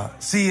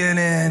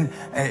 CNN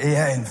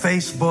and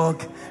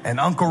Facebook and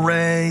Uncle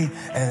Ray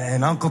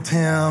and Uncle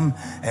Tim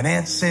and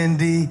Aunt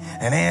Cindy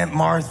and Aunt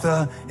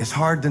Martha. It's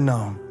hard to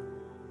know.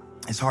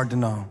 It's hard to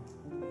know.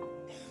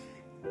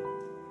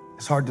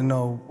 It's hard to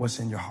know what's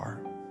in your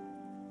heart.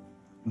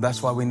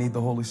 That's why we need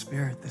the Holy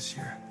Spirit this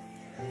year.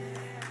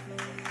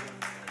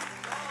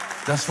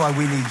 That's why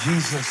we need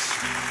Jesus.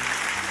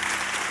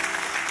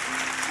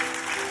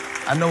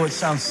 I know it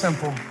sounds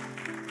simple,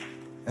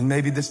 and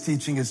maybe this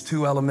teaching is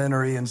too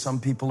elementary and some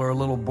people are a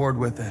little bored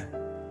with it,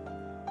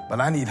 but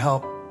I need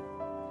help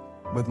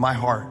with my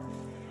heart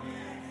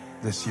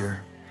this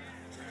year.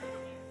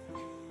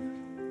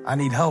 I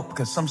need help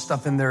because some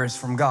stuff in there is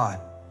from God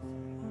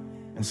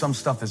and some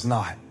stuff is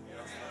not.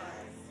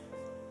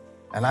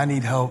 And I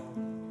need help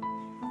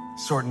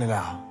sorting it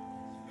out.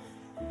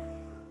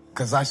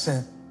 Because I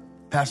sent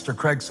Pastor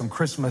Craig some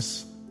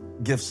Christmas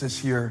gifts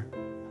this year.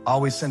 I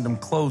always send him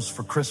clothes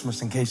for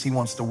Christmas in case he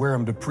wants to wear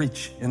them to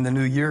preach in the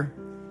new year.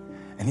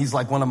 And he's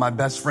like one of my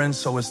best friends,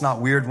 so it's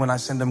not weird when I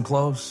send him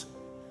clothes.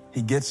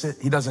 He gets it.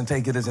 He doesn't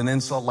take it as an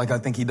insult like I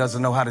think he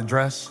doesn't know how to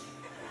dress.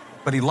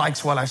 But he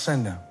likes what I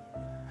send him.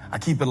 I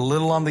keep it a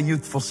little on the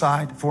youthful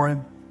side for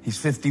him. He's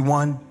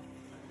 51.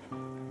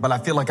 But I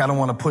feel like I don't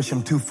want to push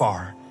him too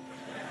far.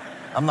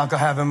 I'm not going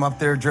to have him up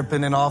there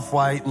dripping in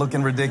off-white,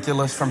 looking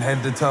ridiculous from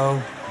head to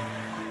toe.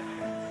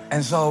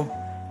 And so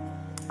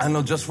I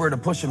know just where to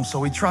push him,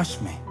 so he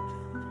trusts me.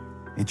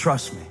 He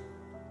trusts me.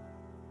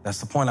 That's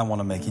the point I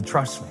want to make. He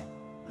trusts me.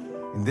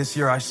 And this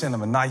year I sent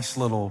him a nice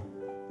little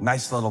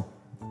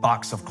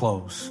box of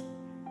clothes.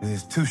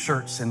 There's 2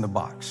 shirts in the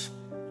box.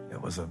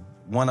 It was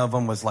one of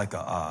them was like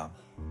a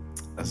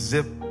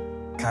zip,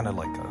 kind of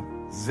like a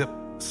zip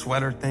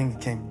sweater thing.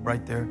 It came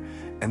right there.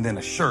 And then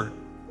a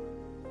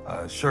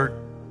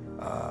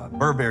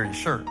Burberry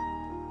shirt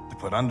to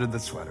put under the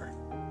sweater.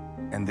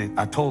 And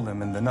I told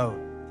him in the note,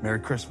 Merry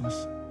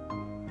Christmas.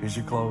 Here's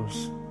your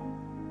clothes.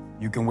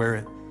 You can wear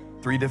it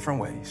 3 different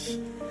ways.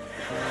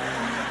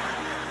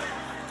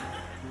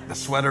 The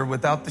sweater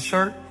without the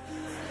shirt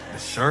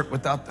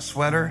without the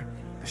sweater,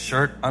 the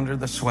shirt under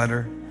the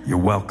sweater. You're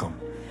welcome.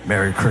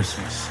 Merry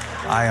Christmas.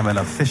 I am an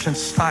efficient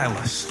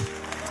stylist.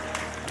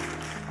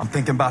 I'm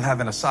thinking about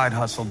having a side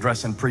hustle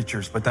dressing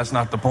preachers, but that's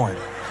not the point.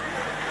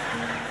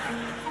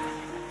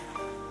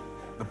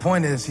 The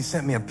point is, he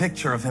sent me a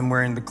picture of him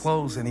wearing the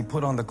clothes, and he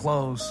put on the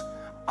clothes.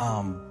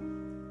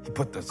 He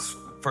put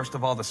first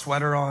of all, the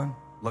sweater on,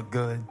 looked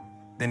good.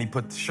 Then he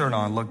put the shirt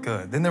on, looked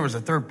good. Then there was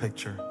a third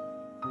picture.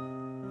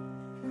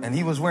 And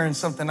he was wearing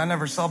something I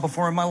never saw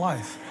before in my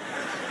life.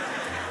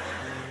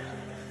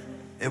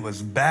 It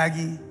was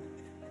baggy,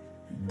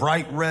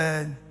 bright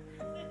red.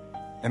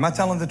 Am I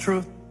telling the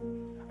truth?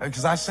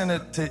 Because I sent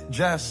it to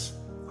Jess,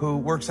 who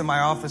works in my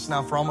office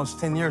now for almost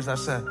 10 years. I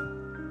said,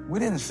 we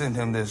didn't send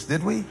him this,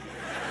 did we?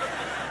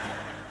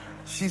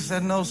 She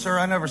said, no, sir,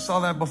 I never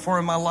saw that before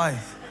in my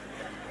life.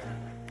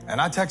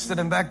 And I texted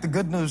him back the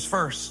good news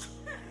first.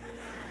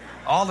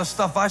 All the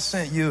stuff I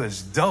sent you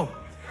is dope.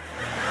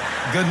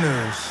 Good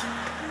news.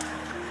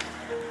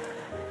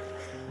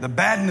 The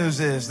bad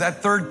news is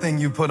that third thing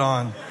you put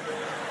on,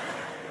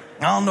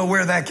 I don't know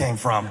where that came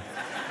from.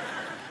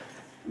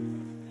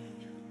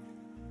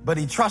 But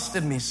he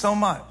trusted me so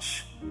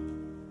much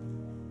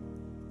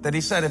that he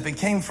said if it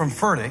came from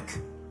Furtick,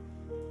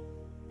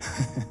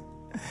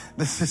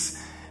 this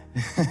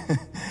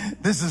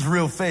is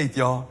real faith,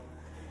 y'all.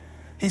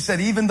 He said,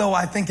 even though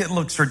I think it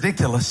looks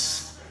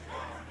ridiculous,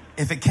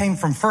 if it came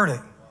from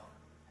Furtick.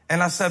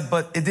 And I said,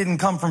 but it didn't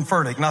come from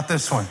Furtick, not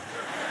this one.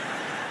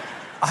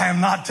 I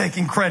am not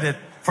taking credit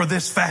for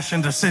this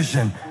fashion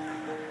decision.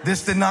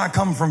 This did not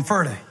come from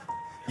Furtick.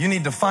 You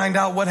need to find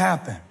out what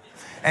happened.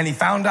 And he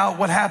found out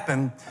what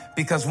happened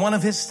because one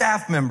of his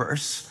staff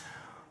members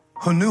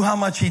who knew how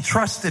much he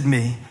trusted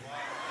me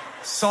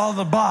saw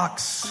the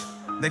box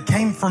that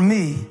came from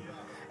me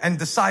and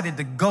decided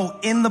to go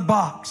in the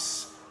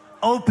box,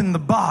 open the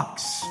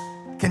box.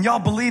 Can y'all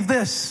believe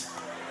this?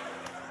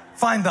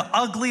 Find the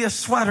ugliest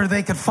sweater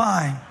they could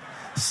find,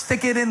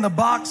 stick it in the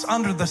box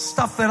under the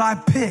stuff that I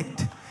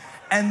picked.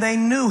 And they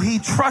knew he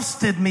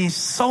trusted me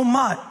so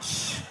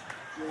much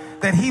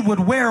that he would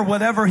wear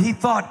whatever he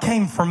thought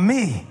came from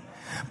me.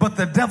 But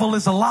the devil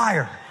is a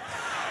liar.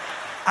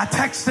 I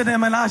texted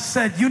him and I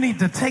said, you need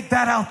to take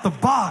that out the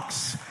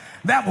box.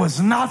 That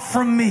was not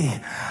from me.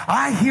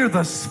 I hear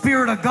the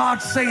Spirit of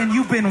God saying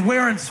you've been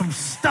wearing some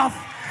stuff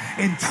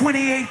in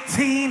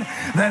 2018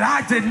 that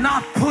I did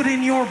not put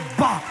in your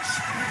box.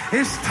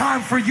 It's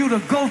time for you to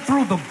go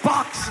through the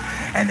box,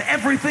 and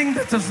everything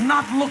that does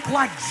not look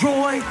like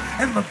joy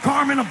and the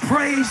garment of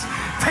praise,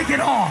 take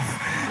it off.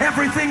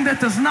 Everything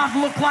that does not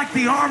look like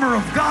the armor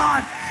of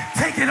God,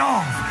 take it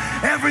off.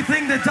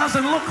 Everything that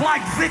doesn't look like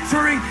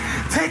victory,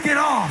 take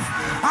it off.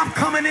 I'm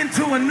coming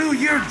into a new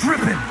year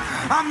dripping.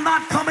 I'm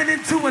not coming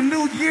into a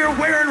new year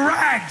wearing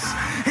rags.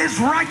 His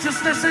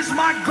righteousness is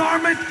my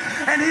garment,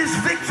 and his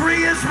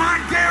victory is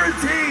my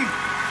guarantee.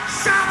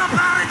 Shout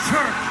about it,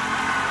 church.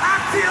 I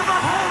feel the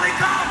Holy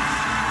Ghost.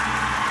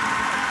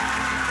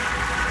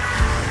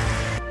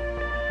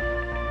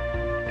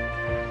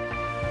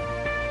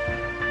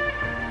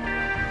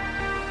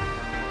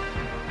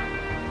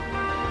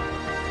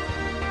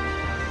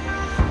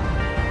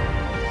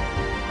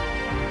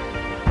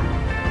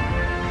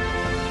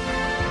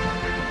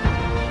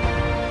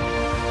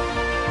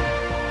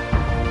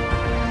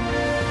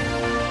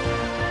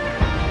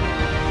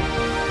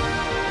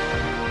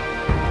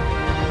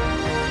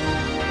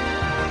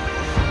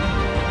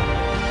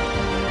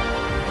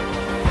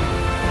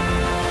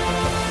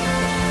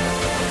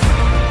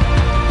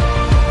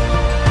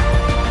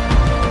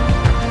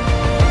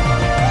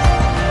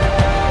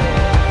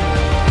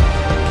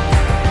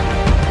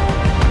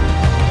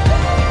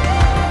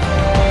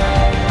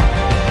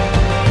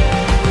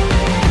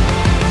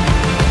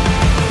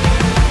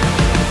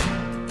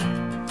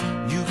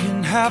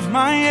 Have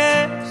my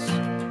yes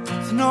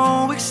with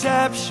no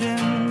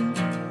exception.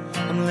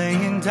 I'm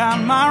laying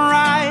down my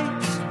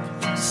rights,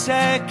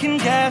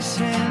 second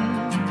guessing.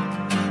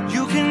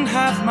 You can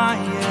have my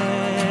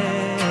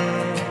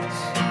yes.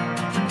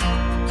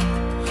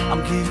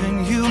 I'm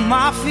giving you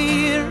my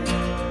fear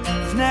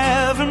of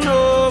never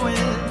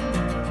knowing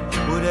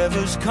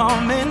whatever's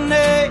coming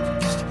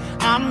next.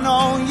 I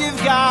know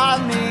you've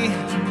got me.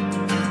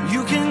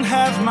 You can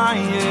have my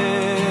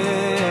yes.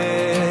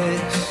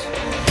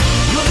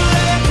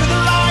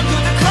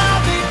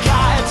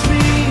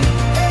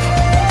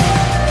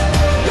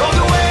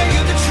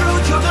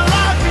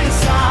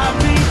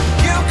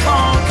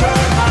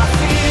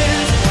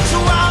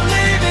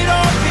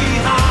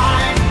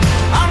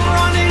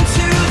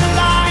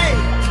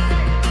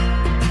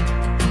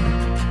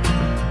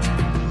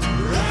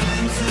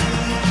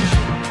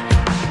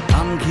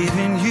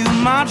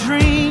 My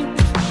dreams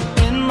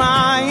and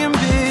my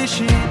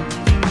ambition.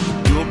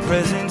 Your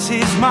presence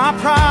is my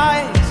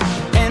prize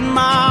and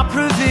my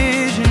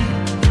provision.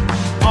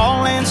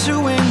 I'll answer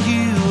when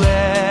you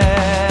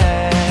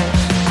ask.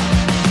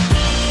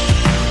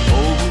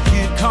 Oh, who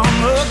could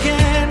come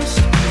against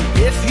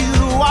if you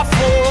are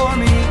for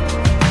me?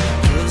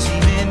 'Cause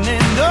even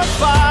in the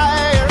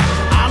fire,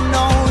 I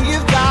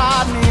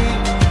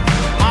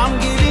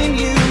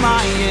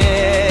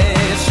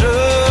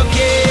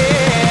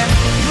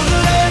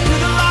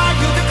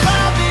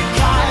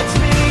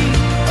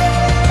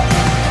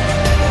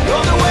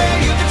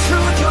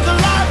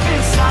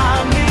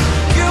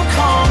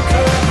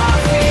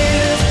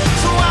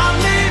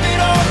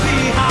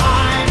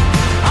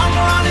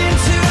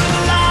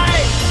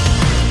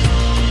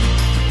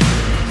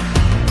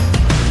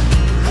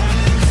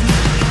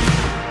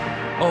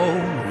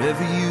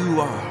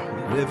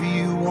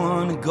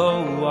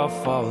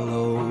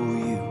follow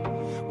you.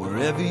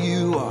 Wherever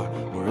you are,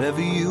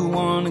 wherever you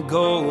wanna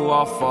go,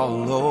 I'll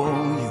follow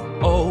you.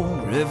 Oh,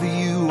 wherever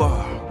you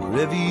are,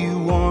 wherever you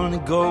wanna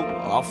go,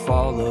 I'll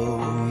follow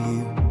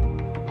you.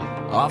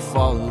 I'll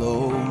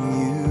follow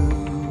you.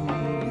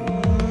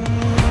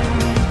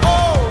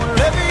 Oh,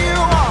 wherever you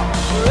are,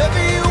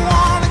 wherever you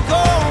wanna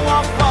go,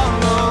 I'll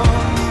follow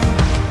you.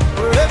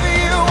 Wherever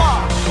you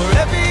are,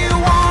 wherever you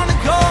wanna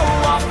go,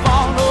 I'll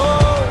follow.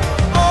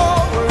 Oh,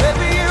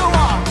 wherever you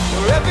are,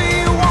 wherever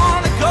you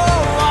wanna go,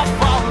 I'll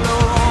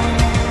follow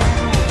you.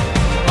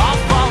 I'll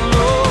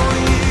follow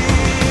you.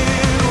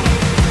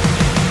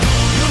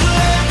 You're the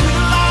lamp, you're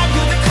the light,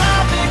 you're the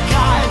cloud that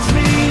guides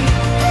me.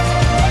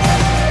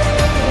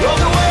 You're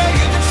the way,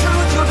 you're the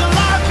truth, you're the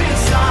life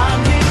inside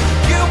me.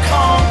 You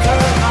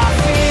conquer my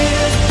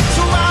fears,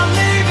 so I'll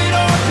leave it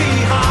all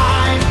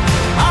behind.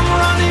 I'm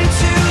running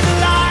to the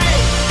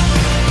light.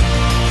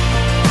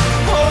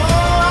 Oh,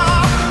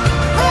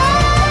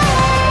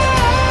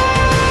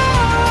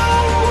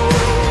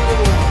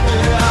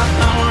 yeah,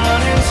 I'm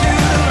running to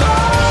the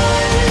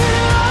light.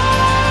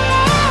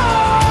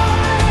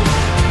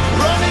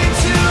 Running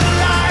to the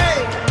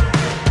light.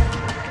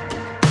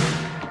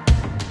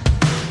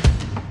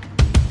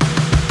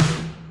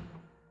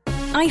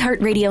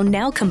 iHeartRadio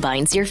now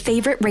combines your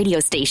favorite radio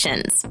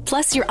stations,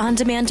 plus your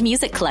on-demand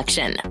music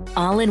collection,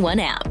 all in one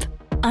app.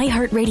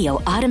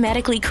 iHeartRadio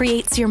automatically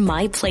creates your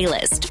My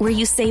Playlist, where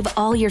you save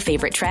all your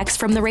favorite tracks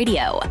from the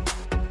radio.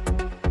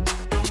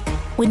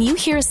 When you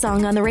hear a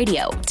song on the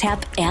radio,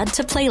 tap Add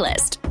to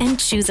Playlist and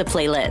choose a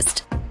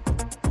playlist.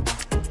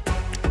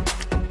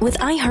 With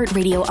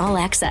iHeartRadio All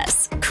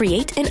Access,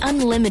 create an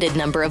unlimited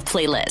number of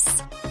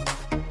playlists.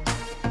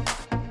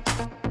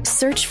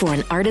 Search for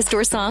an artist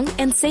or song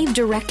and save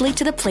directly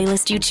to the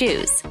playlist you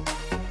choose.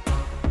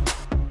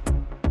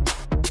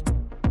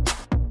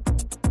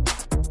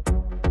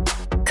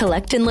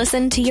 Collect and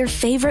listen to your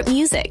favorite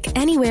music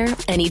anywhere,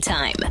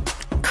 anytime.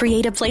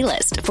 Create a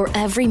playlist for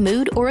every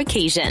mood or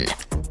occasion.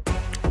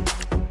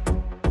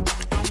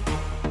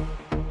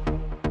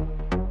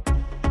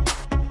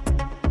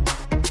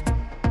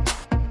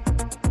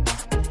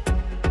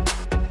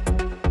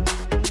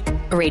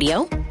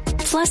 Radio,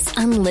 plus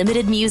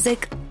unlimited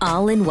music,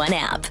 all in one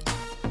app.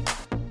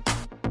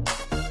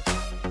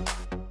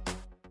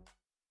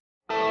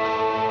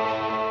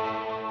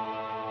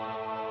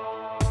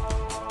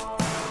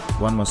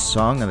 One more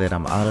song and then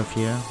I'm out of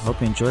here. Hope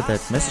you enjoyed that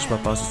message by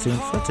Pastor Stephen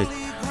Furtick,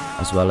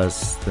 as well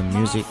as the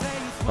music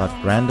by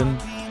Brandon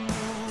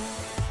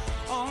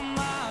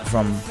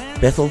from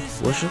Bethel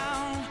Worship.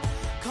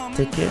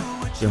 Take care.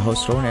 Your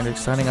host Rowan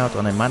Hendricks signing out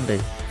on a Monday,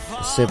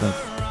 the 7th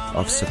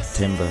of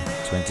September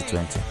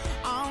 2020.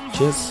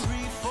 Cheers.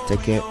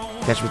 Take care.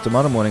 Catch me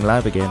tomorrow morning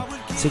live again,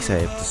 6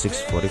 a.m. to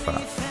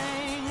 6:45.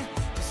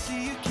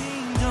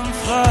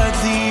 Flood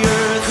the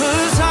earth,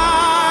 'cause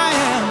I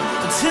am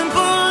the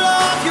temple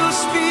of your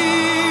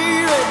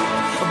spirit,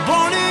 a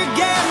born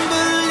again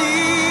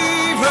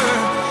believer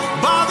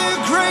by the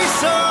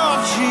grace of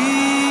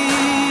Jesus,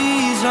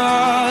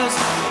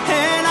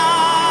 and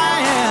I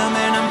am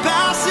an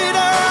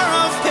ambassador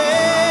of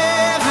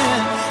heaven,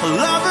 a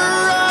lover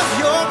of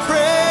your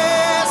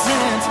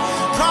presence,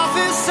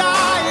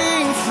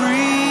 prophesying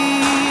freedom,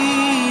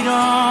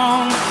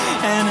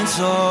 and it's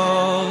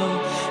all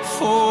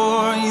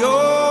for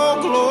your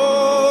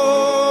glory.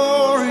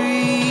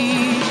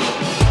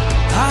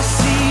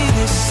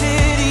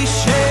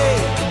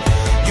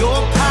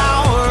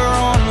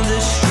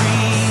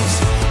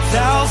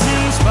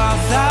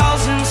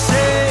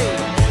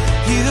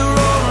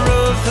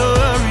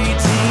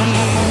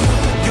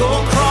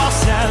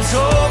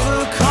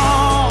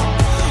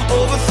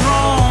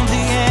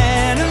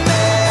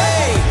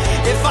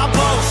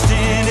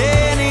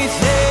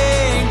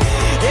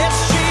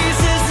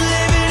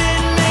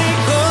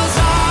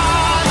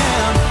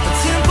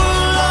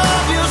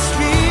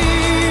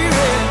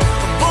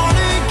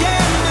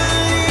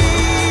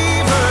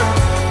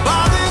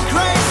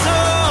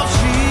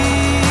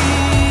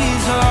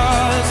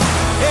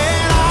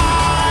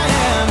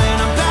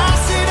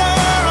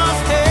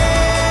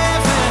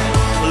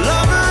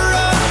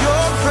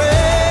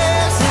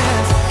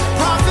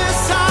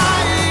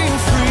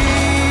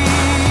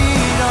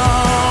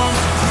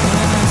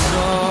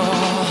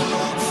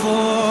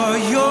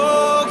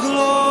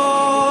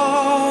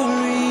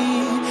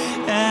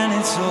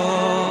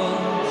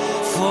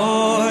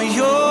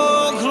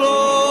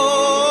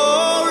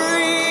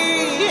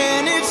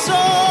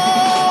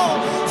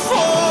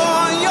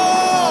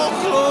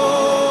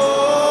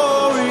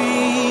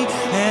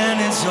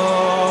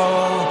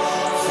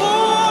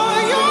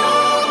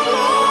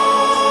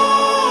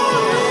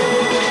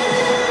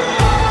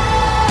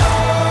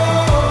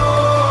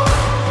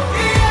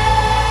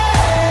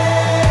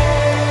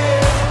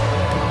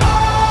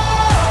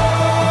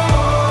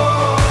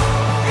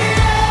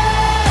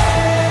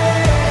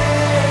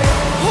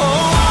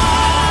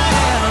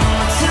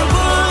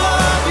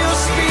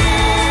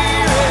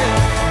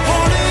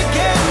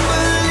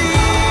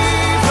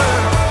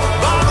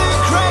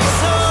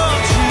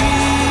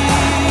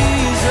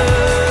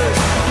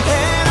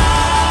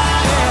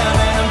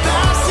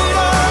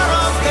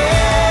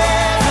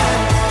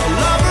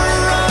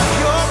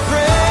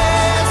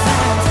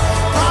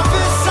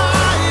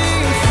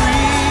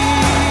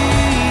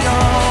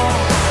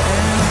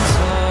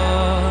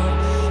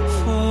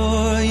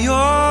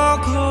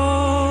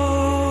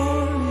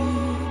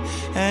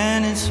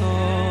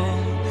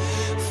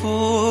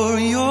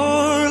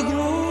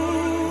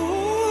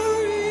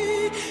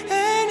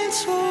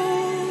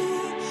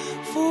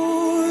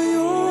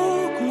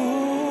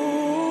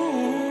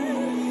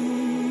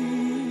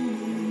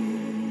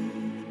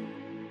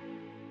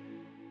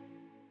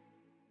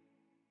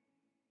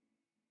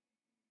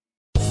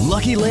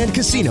 Lucky Land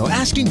Casino,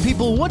 asking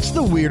people, what's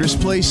the weirdest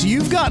place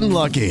you've gotten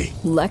lucky?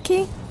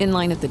 Lucky? In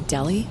line at the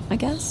deli, I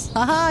guess?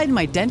 Aha, in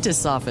my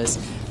dentist's office.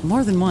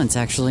 More than once,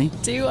 actually.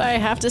 Do I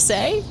have to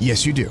say?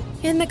 Yes, you do.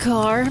 In the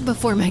car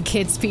before my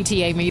kids'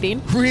 PTA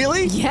meeting.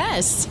 Really?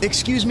 Yes.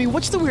 Excuse me,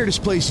 what's the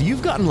weirdest place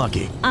you've gotten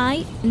lucky?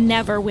 I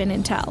never win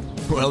and tell.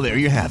 Well, there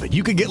you have it.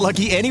 You can get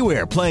lucky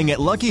anywhere, playing at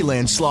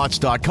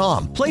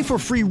LuckyLandSlots.com. Play for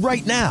free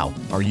right now.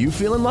 Are you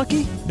feeling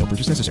lucky? No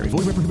purchase necessary. Void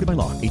where prohibited by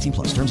law. 18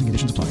 plus. Terms and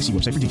conditions apply. See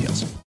website for details.